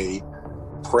Schools. They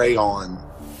prey on,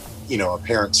 a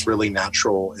parent's really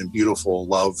natural and beautiful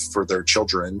love for their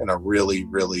children in a really,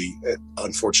 really,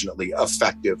 unfortunately,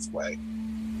 effective way.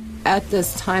 At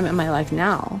this time in my life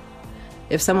now,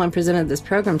 if someone presented this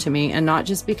program to me, and not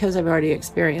just because I've already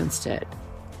experienced it,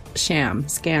 sham,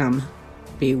 scam,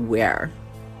 beware.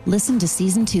 Listen to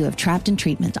Season 2 of Trapped in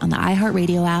Treatment on the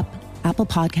iHeartRadio app, Apple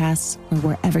Podcasts, or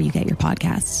wherever you get your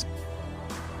podcasts.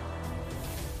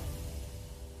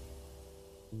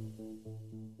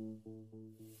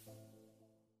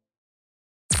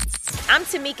 I'm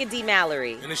Tamika D.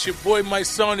 Mallory. And it's your boy, my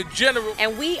son, the General.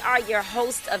 And we are your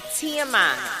hosts of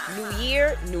TMI. New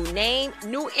year, new name,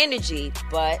 new energy,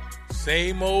 but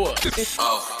same old us.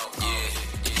 Oh, yeah.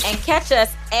 And catch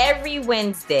us every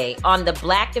Wednesday on the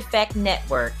Black Effect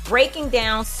Network, breaking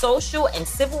down social and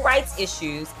civil rights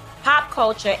issues, pop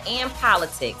culture, and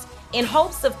politics in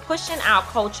hopes of pushing our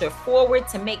culture forward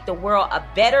to make the world a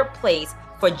better place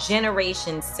for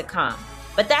generations to come.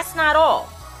 But that's not all.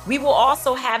 We will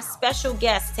also have special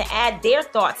guests to add their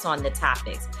thoughts on the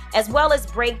topics, as well as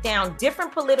break down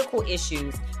different political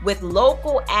issues with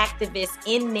local activists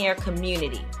in their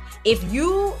community. If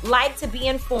you like to be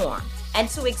informed and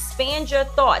to expand your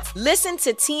thoughts, listen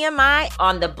to TMI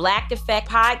on the Black Effect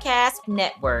Podcast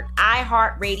Network,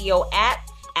 iHeartRadio app,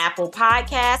 Apple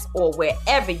Podcasts, or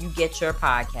wherever you get your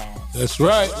podcasts. That's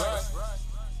right.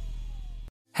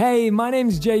 Hey, my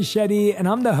name's Jay Shetty, and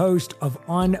I'm the host of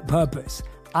On Purpose.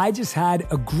 I just had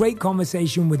a great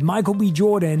conversation with Michael B.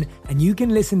 Jordan, and you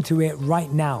can listen to it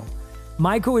right now.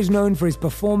 Michael is known for his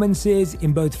performances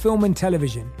in both film and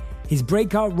television. His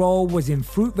breakout role was in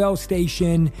Fruitvale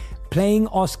Station, playing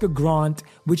Oscar Grant,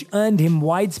 which earned him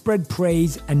widespread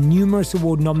praise and numerous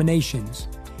award nominations.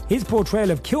 His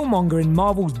portrayal of Killmonger in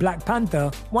Marvel's Black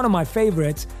Panther, one of my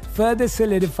favorites, further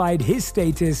solidified his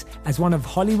status as one of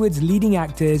Hollywood's leading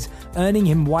actors, earning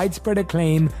him widespread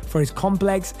acclaim for his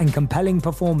complex and compelling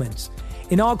performance.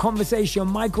 In our conversation,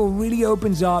 Michael really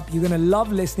opens up. You're going to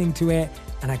love listening to it,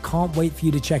 and I can't wait for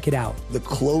you to check it out. The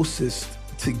closest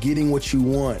to getting what you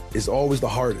want is always the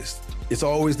hardest. It's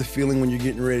always the feeling when you're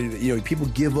getting ready to, people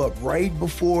give up right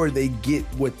before they get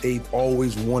what they've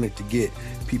always wanted to get.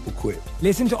 People quit.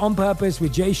 Listen to On Purpose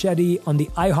with Jay Shetty on the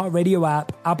iHeartRadio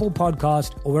app, Apple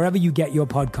Podcast, or wherever you get your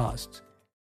podcasts.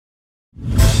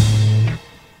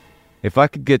 If I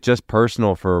could get just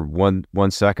personal for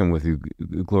one second with you,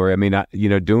 Gloria, I mean,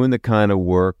 doing the kind of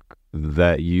work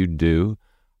that you do,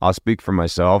 I'll speak for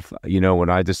myself. When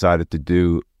I decided to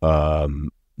do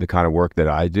the kind of work that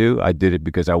I do, I did it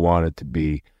because I wanted to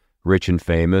be rich and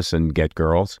famous and get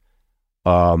girls.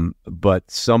 But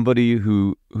somebody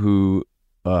who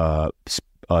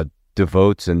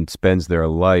devotes and spends their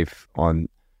life on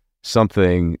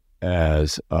something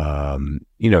as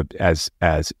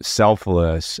as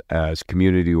selfless as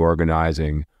community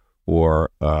organizing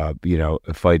or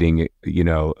fighting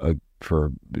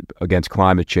for against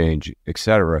climate change,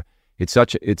 etc.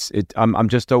 I'm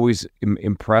just always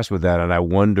impressed with that, and I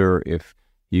wonder if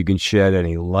you can shed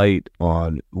any light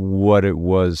on what it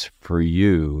was for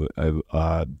you,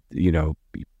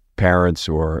 parents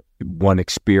or one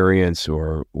experience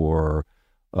or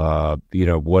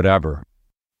whatever.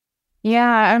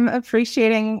 Yeah, I'm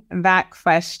appreciating that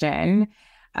question.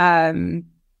 And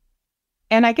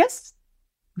I guess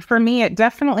for me, it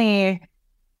definitely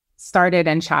started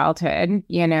in childhood.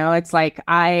 It's like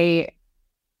I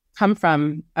come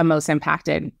from a most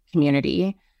impacted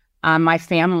community. My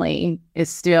family is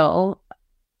still,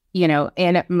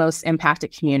 in most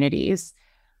impacted communities.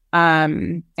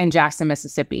 In Jackson,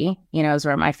 Mississippi, is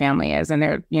where my family is. And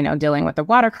they're, dealing with the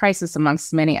water crisis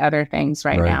amongst many other things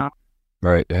right now.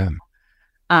 Right, yeah.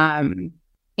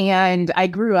 And I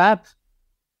grew up,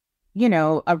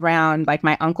 around, like,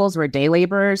 my uncles were day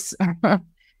laborers.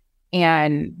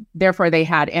 And therefore they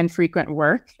had infrequent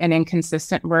work and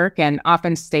inconsistent work and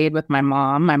often stayed with my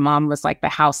mom. My mom was like the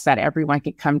house that everyone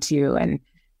could come to and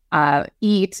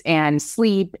eat and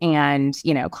sleep and,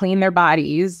 clean their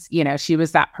bodies. She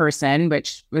was that person,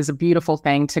 which was a beautiful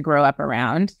thing to grow up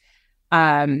around.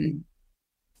 And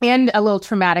a little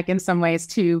traumatic in some ways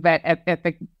too. But at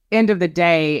the end of the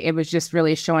day, it was just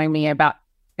really showing me about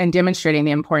and demonstrating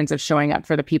the importance of showing up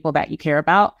for the people that you care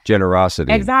about.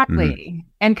 Generosity. Exactly. Mm-hmm.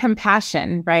 And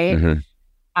compassion, right?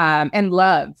 Mm-hmm. And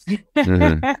love.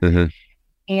 Mm-hmm. Mm-hmm.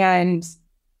 And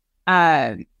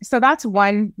so that's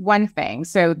one thing.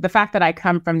 So the fact that I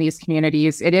come from these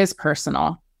communities, it is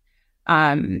personal.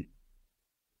 And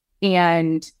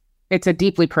it's a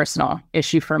deeply personal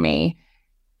issue for me.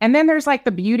 And then there's like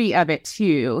the beauty of it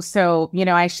too. So,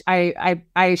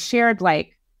 I shared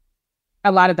like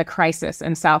a lot of the crisis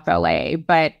in South LA,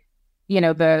 but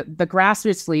the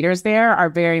grassroots leaders there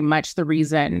are very much the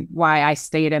reason why I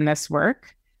stayed in this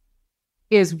work,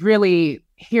 is really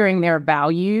hearing their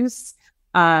values,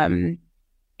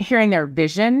 hearing their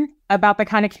vision about the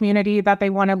kind of community that they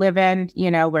want to live in,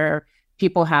 where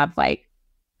people have like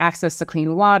access to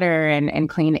clean water and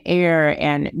clean air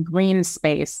and green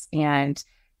space and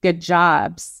good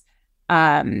jobs,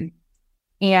 and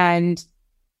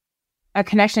a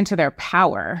connection to their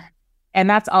power. And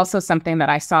that's also something that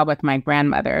I saw with my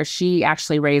grandmother. She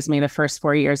actually raised me the first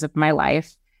 4 years of my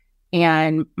life.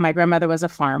 And my grandmother was a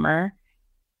farmer.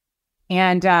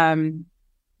 And,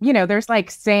 there's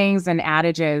like sayings and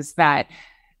adages that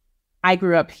I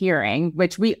grew up hearing,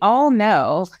 which we all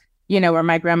know, where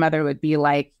my grandmother would be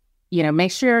like,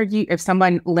 make sure if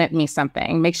someone lent me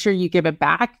something, make sure you give it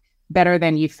back better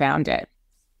than you found it.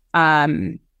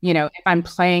 if I'm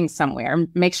playing somewhere,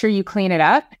 make sure you clean it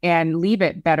up and leave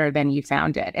it better than you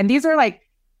found it. And these are like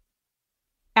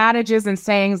adages and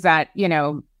sayings that,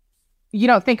 you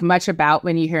don't think much about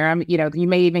when you hear them. You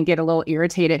may even get a little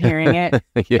irritated hearing it.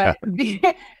 Yeah.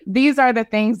 But these are the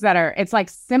things that it's like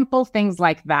simple things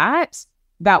like that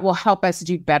will help us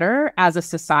do better as a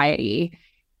society.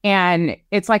 And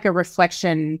it's like a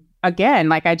reflection, again,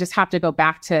 like I just have to go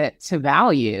back to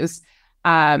values.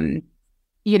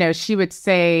 She would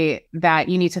say that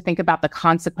you need to think about the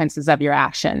consequences of your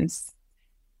actions.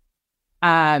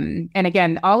 And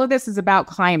again, all of this is about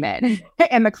climate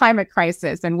and the climate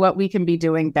crisis and what we can be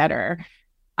doing better.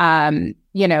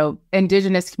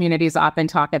 Indigenous communities often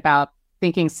talk about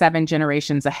thinking 7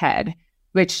 generations ahead,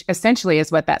 which essentially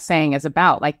is what that saying is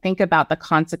about. Like, think about the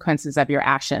consequences of your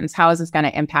actions. How is this going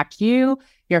to impact you,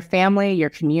 your family,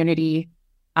 your community?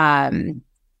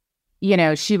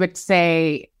 She would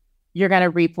say, you're going to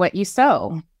reap what you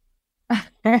sow.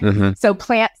 Mm-hmm. So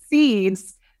plant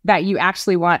seeds that you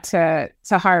actually want to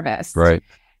harvest. Right.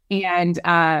 And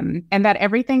that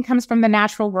everything comes from the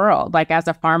natural world. Like, as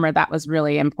a farmer, that was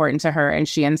really important to her. And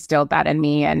she instilled that in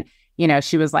me. And,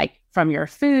 she was like, from your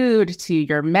food to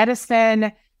your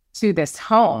medicine to this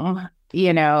home,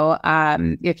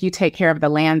 if you take care of the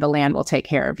land will take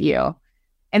care of you.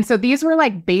 And so these were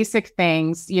like basic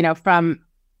things, from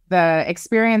the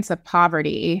experience of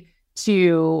poverty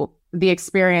to the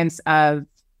experience of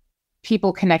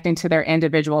people connecting to their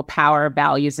individual power,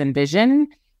 values, and vision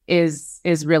is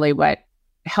really what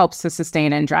helps to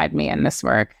sustain and drive me in this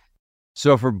work.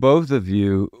 So for both of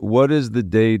you, what is the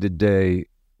day-to-day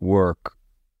work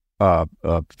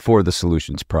for the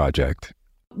Solutions Project?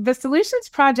 The Solutions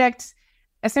Project,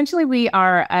 essentially, we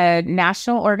are a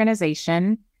national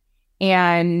organization.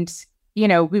 And,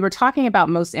 we were talking about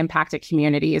most impacted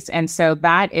communities. And so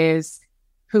that is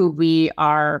who we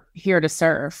are here to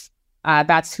serve.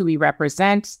 That's who we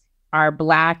represent, our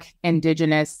Black,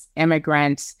 Indigenous,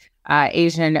 immigrant,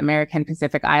 Asian American,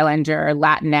 Pacific Islander,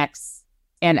 Latinx,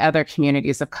 and other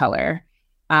communities of color,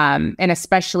 and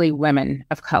especially women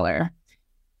of color.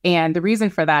 And the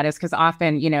reason for that is because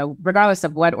often, regardless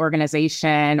of what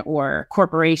organization or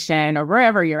corporation or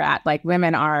wherever you're at, like,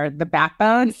 women are the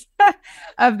backbones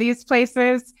of these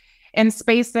places and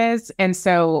spaces. And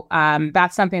so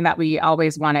that's something that we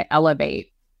always want to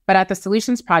elevate. But at the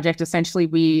Solutions Project, essentially,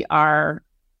 we are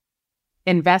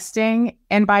investing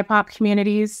in BIPOC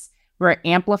communities. We're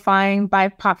amplifying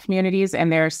BIPOC communities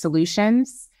and their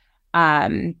solutions.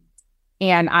 And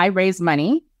I raise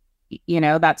money.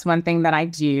 That's one thing that I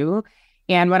do.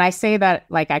 And when I say that,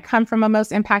 like, I come from a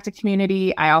most impacted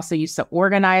community, I also used to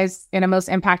organize in a most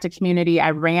impacted community.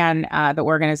 I ran the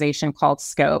organization called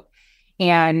Scope.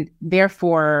 And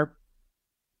therefore,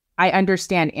 I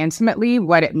understand intimately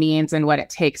what it means and what it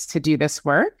takes to do this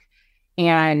work,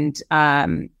 and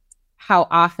how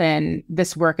often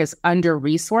this work is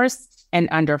under-resourced and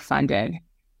underfunded.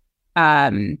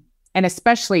 And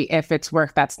especially if it's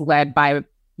work that's led by,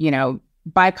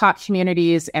 BIPOC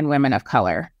communities and women of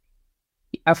color.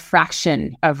 A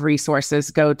fraction of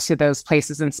resources go to those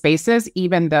places and spaces,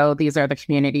 even though these are the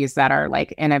communities that are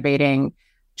like innovating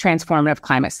transformative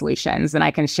climate solutions. And I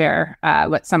can share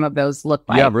what some of those look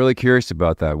like. Yeah, I'm really curious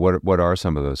about that. What are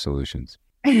some of those solutions?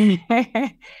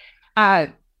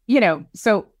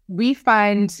 So we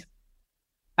fund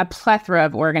a plethora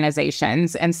of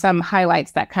organizations, and some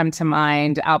highlights that come to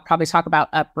mind. I'll probably talk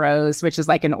about Uprose, which is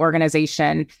like an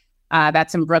organization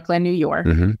that's in Brooklyn, New York.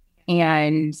 Mm-hmm.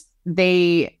 And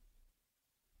they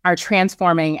are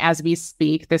transforming, as we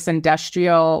speak, this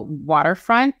industrial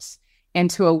waterfront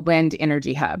into a wind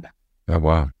energy hub. Oh,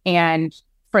 wow. And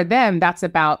for them, that's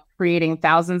about creating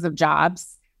thousands of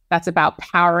jobs. That's about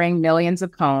powering millions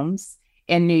of homes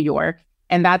in New York.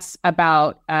 And that's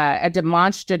about a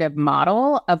demonstrative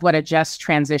model of what a just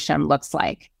transition looks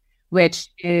like, which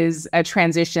is a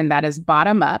transition that is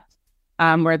bottom up,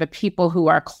 where the people who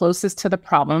are closest to the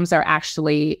problems are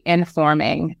actually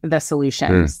informing the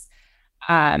solutions.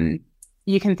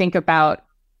 You can think about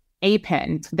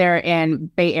APIN. They're in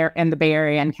the Bay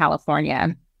Area in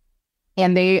California,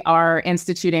 and they are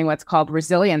instituting what's called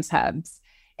resilience hubs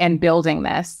and building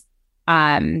this.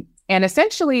 And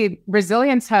essentially,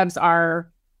 resilience hubs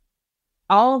are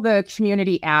all the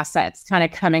community assets kind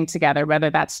of coming together, whether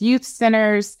that's youth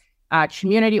centers,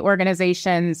 community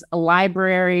organizations,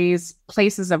 libraries,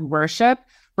 places of worship,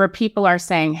 where people are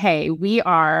saying, hey, we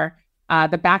are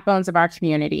the backbones of our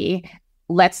community.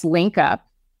 Let's link up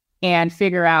and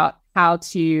figure out how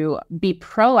to be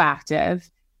proactive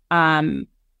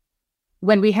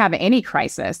when we have any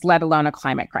crisis, let alone a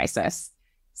climate crisis.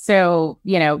 So,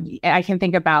 I can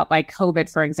think about like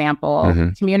COVID, for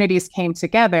example. Communities came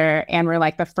together and were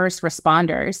like the first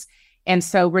responders. And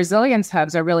so resilience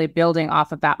hubs are really building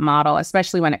off of that model,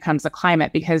 especially when it comes to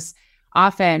climate, because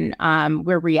often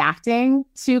we're reacting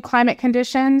to climate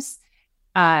conditions.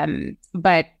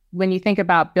 But when you think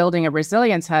about building a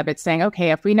resilience hub, it's saying,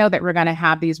 okay, if we know that we're going to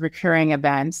have these recurring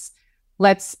events,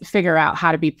 let's figure out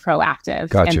how to be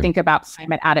proactive and think about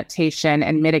climate adaptation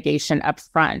and mitigation up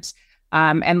front.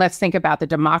 And let's think about the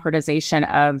democratization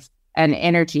of an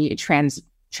energy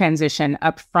transition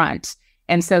up front.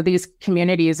 And so these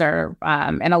communities are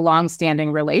in a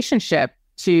longstanding relationship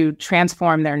to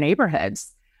transform their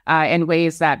neighborhoods in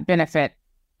ways that benefit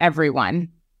everyone.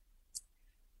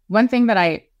 One thing that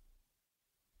I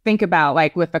think about,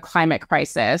 like with the climate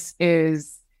crisis,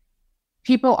 is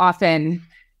people often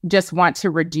just want to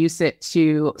reduce it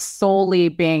to solely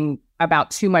being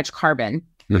about too much carbon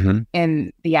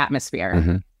in the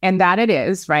atmosphere. And that it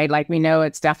is, right? Like we know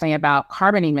it's definitely about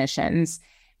carbon emissions,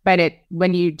 but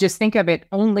when you just think of it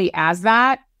only as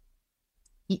that,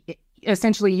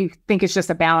 essentially you think it's just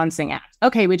a balancing act.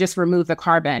 Okay, we just remove the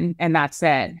carbon and that's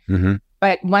it.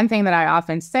 But one thing that I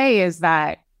often say is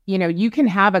that, you can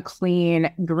have a clean,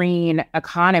 green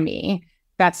economy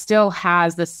that still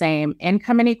has the same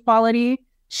income inequality,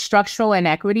 structural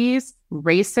inequities,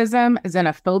 racism,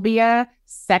 xenophobia,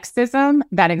 sexism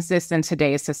that exists in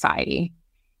today's society.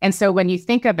 And so when you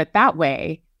think of it that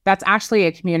way, that's actually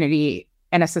a community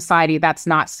and a society that's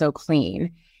not so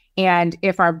clean. And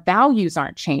if our values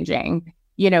aren't changing,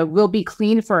 we'll be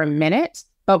clean for a minute,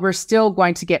 but we're still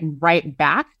going to get right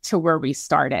back to where we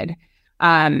started.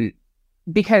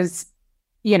 Because,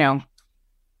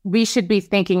 we should be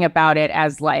thinking about it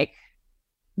as like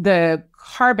the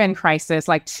carbon crisis,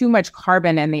 like too much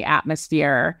carbon in the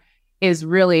atmosphere is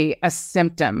really a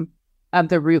symptom of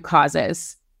the root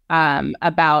causes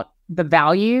about the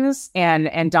values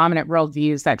and dominant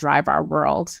worldviews that drive our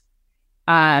world.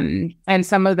 And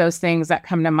some of those things that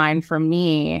come to mind for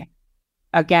me,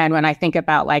 again, when I think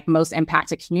about like most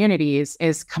impacted communities,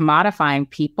 is commodifying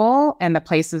people and the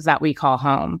places that we call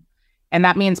home. And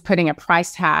that means putting a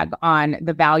price tag on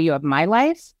the value of my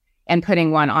life and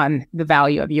putting one on the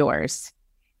value of yours.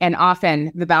 And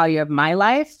often the value of my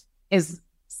life is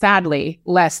sadly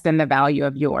less than the value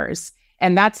of yours.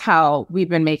 And that's how we've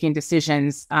been making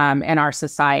decisions in our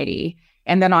society.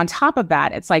 And then on top of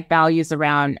that, it's like values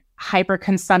around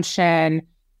hyperconsumption,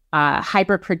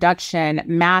 hyperproduction,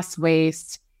 mass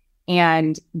waste,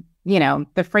 and,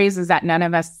 the phrases that none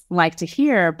of us like to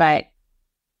hear, but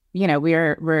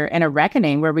we're in a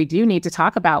reckoning where we do need to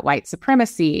talk about white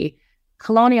supremacy,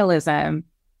 colonialism,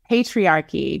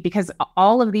 patriarchy, because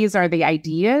all of these are the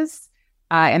ideas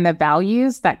and the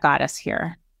values that got us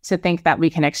here to think that we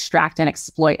can extract and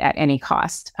exploit at any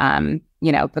cost,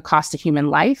 the cost to human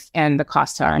life and the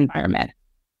cost to our environment.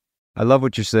 I love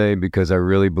what you're saying, because I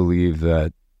really believe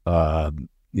that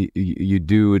you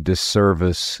do a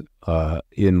disservice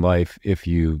in life if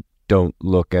you don't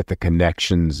look at the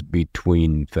connections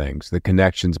between things, the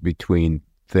connections between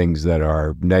things that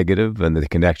are negative and the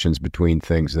connections between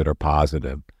things that are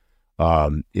positive.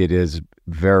 It is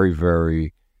very,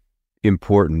 very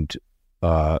important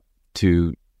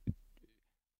to,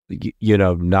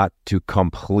 not to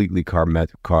completely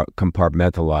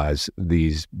compartmentalize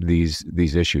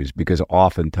these issues, because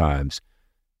oftentimes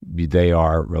they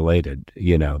are related,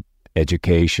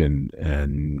 education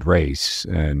and race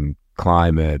and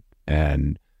climate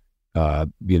and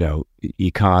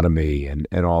economy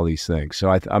and all these things. So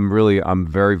I'm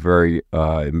very, very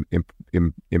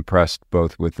impressed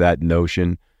both with that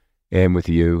notion and with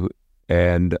you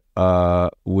and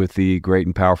with the great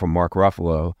and powerful Mark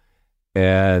Ruffalo.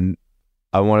 And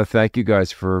I want to thank you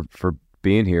guys for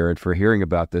being here and for hearing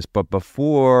about this. But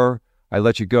before I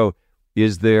let you go,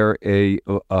 is there a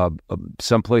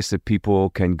someplace that people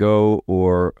can go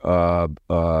or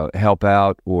help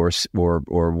out, or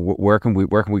where can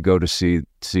we go to see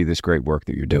this great work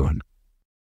that you're doing?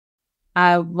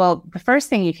 Well, the first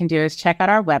thing you can do is check out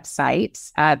our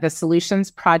website,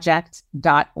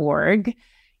 thesolutionsproject.org,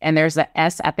 and there's a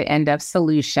S at the end of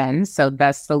solutions, so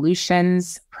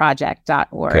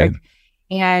thesolutionsproject.org. Okay.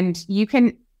 And you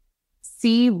can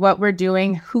see what we're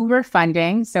doing, who we're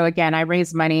funding. So again, I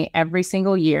raise money every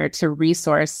single year to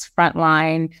resource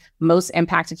frontline, most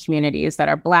impacted communities that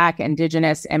are Black,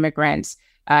 Indigenous, immigrants,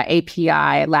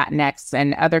 API, Latinx,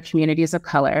 and other communities of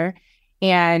color.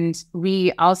 And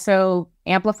we also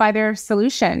amplify their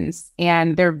solutions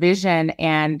and their vision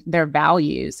and their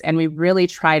values. And we really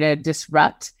try to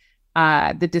disrupt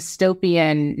the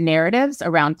dystopian narratives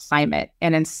around climate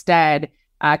and instead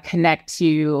connect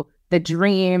to the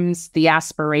dreams, the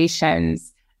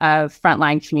aspirations of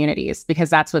frontline communities, because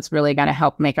that's what's really going to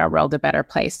help make our world a better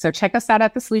place. So check us out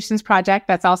at the Solutions Project.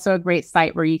 That's also a great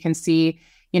site where you can see,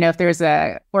 if there's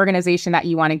a organization that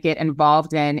you want to get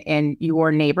involved in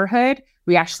your neighborhood.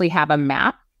 We actually have a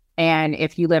map. And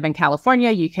if you live in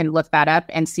California, you can look that up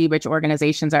and see which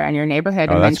organizations are in your neighborhood.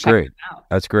 Oh, and that's then check great. them out.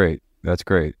 That's great. That's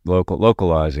great.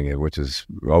 Localizing it, which is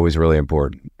always really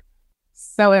important.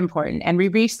 So important. And we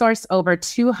resource over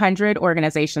 200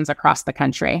 organizations across the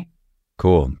country.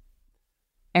 Cool.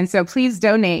 And so please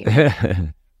donate.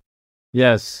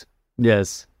 Yes.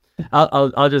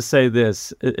 I'll just say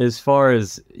this. As far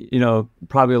as,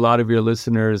 probably a lot of your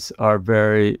listeners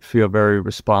feel very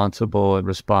responsible and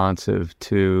responsive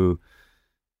to,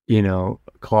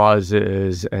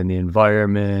 causes and the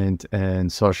environment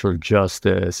and social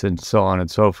justice and so on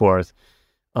and so forth.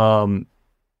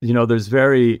 There's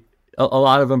a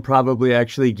lot of them probably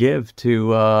actually give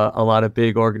to a lot of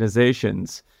big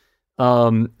organizations.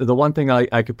 The one thing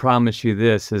I could promise you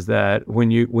this is that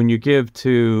when you give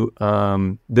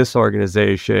to this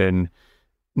organization,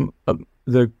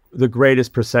 the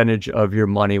greatest percentage of your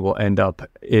money will end up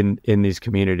in these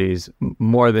communities,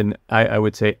 more than I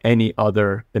would say any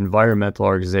other environmental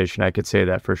organization. I could say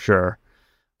that for sure.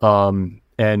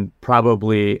 And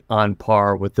probably on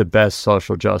par with the best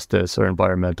social justice or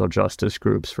environmental justice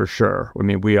groups for sure. I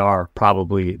mean, we are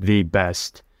probably the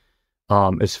best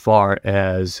as far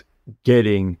as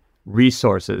getting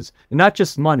resources, and not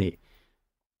just money,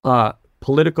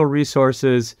 political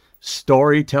resources,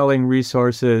 storytelling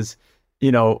resources.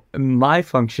 My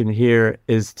function here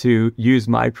is to use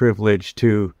my privilege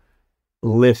to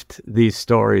lift these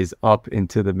stories up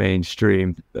into the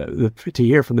mainstream, to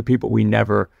hear from the people we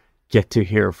never get to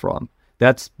hear from.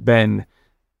 That's been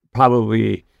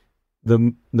probably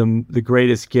the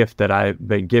greatest gift that I've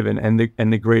been given, and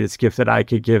the greatest gift that I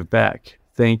could give back.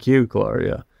 Thank you,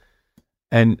 Gloria.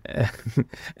 And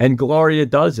Gloria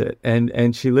does it,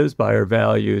 and she lives by her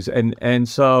values, and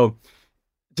so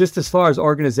just as far as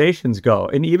organizations go,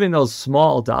 and even those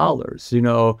small dollars,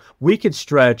 we could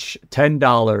stretch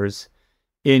 $10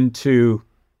 into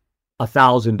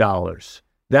 $1,000.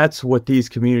 That's what these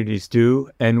communities do,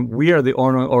 and we are the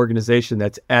only organization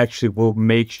that's actually will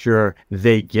make sure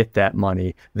they get that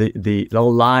money, the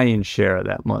lion's share of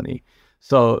that money.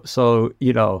 So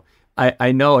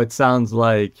I know it sounds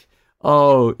like,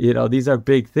 oh, these are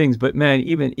big things, but man,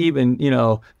 even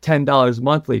 $10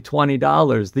 monthly,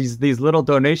 $20, these little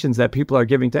donations that people are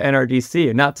giving to NRDC,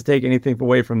 and not to take anything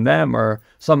away from them or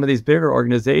some of these bigger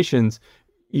organizations,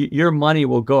 your money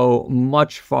will go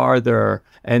much farther,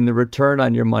 and the return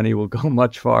on your money will go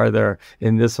much farther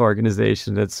in this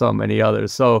organization than so many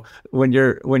others. So when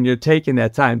you're taking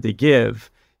that time to give,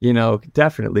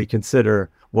 definitely consider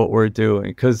what we're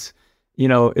doing, because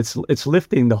it's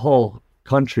lifting the whole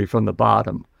country from the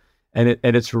bottom, and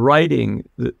it's righting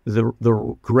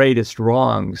the greatest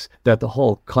wrongs that the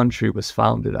whole country was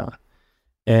founded on.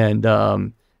 And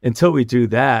until we do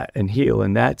that and heal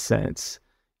in that sense,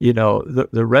 the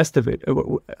rest of it,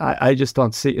 I just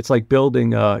don't see. It's like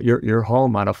building your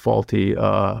home on a faulty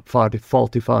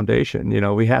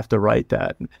foundation. We have to right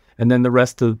that, and then the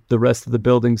rest of the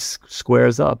building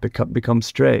squares up, becomes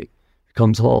straight,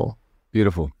 becomes whole.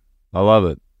 Beautiful. I love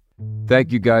it.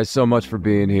 Thank you guys so much for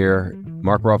being here.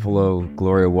 Mark Ruffalo,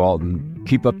 Gloria Walton,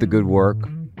 keep up the good work.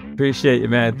 Appreciate you,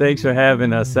 man. Thanks for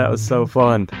having us. That was so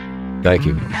fun. Thank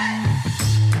you.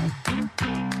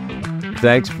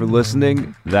 Thanks for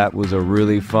listening. That was a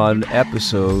really fun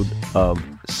episode of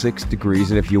 6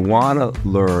 Degrees. And if you want to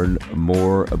learn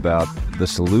more about the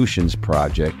Solutions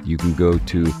Project, you can go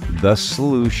to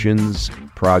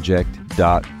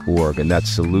thesolutionsproject.org. And that's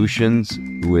solutions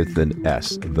with an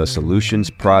S,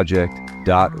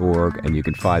 thesolutionsproject.org. And you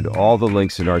can find all the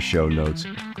links in our show notes.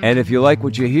 And if you like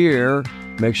what you hear,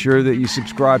 make sure that you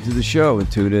subscribe to the show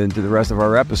and tune in to the rest of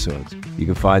our episodes. You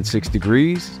can find 6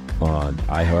 Degrees on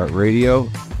iHeartRadio,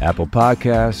 Apple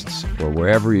Podcasts, or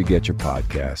wherever you get your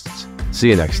podcasts. See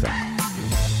you next time.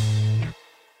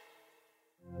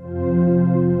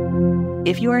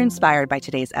 If you are inspired by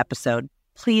today's episode,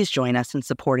 please join us in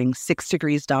supporting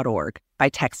 6degrees.org by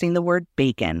texting the word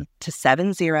BACON to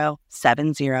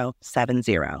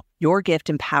 707070. Your gift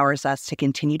empowers us to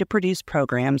continue to produce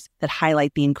programs that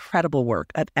highlight the incredible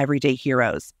work of everyday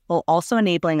heroes, while also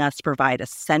enabling us to provide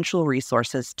essential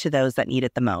resources to those that need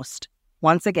it the most.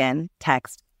 Once again,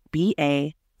 text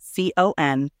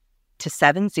BACON to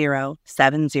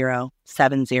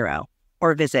 707070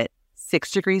 or visit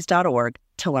 6degrees.org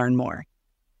to learn more.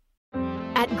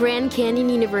 At Grand Canyon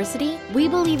University, we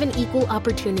believe in equal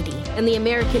opportunity, and the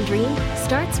American dream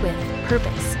starts with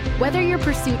purpose. Whether your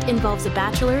pursuit involves a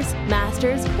bachelor's,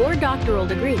 master's, or doctoral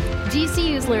degree,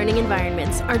 GCU's learning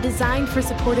environments are designed for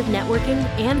supportive networking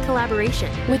and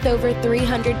collaboration. With over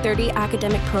 330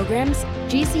 academic programs,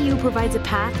 GCU provides a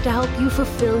path to help you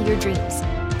fulfill your dreams.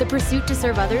 The pursuit to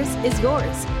serve others is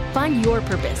yours. Find your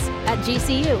purpose at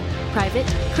GCU. Private,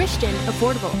 Christian,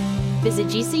 affordable. Visit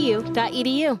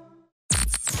gcu.edu.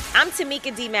 I'm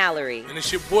Tamika D. Mallory. And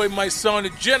it's your boy, my son, the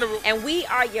General. And we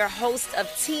are your hosts of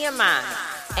TMI.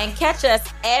 And catch us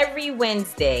every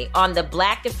Wednesday on the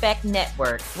Black Effect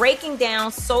Network, breaking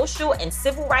down social and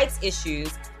civil rights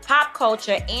issues, pop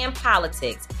culture, and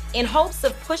politics in hopes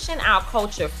of pushing our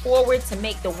culture forward to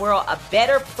make the world a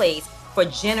better place for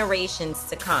generations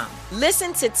to come.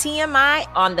 Listen to TMI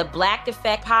on the Black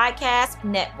Effect Podcast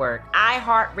Network,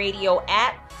 iHeartRadio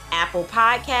app, Apple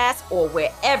Podcasts, or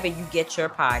wherever you get your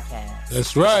podcasts.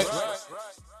 That's right.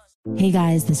 Hey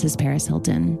guys, this is Paris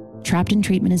Hilton. Trapped in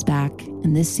Treatment is back,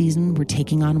 and this season we're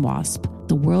taking on WASP,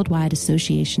 the Worldwide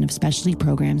Association of Specialty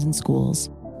Programs and Schools.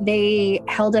 They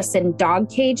held us in dog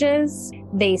cages.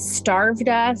 They starved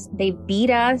us. They beat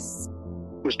us.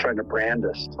 Was trying to brand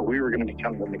us. So we were going to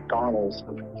become the McDonald's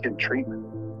of kid treatment.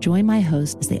 Join my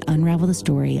hosts as they unravel the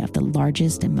story of the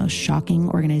largest and most shocking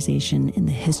organization in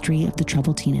the history of the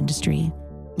troubled teen industry.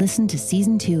 Listen to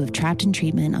Season 2 of Trapped in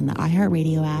Treatment on the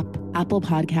iHeartRadio app, Apple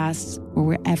Podcasts, or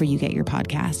wherever you get your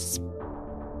podcasts.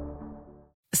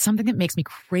 Something that makes me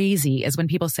crazy is when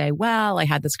people say, well, I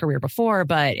had this career before,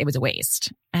 but it was a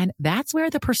waste. And that's where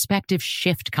the perspective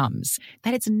shift comes,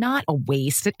 that it's not a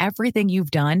waste, that everything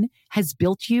you've done has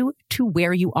built you to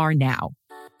where you are now.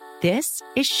 This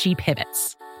is She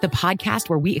Pivots, the podcast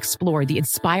where we explore the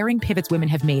inspiring pivots women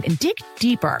have made and dig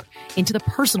deeper into the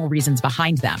personal reasons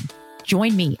behind them.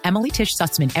 Join me, Emily Tish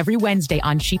Sussman, every Wednesday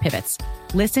on She Pivots.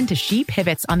 Listen to She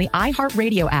Pivots on the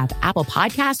iHeartRadio app, Apple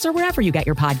Podcasts, or wherever you get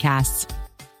your podcasts.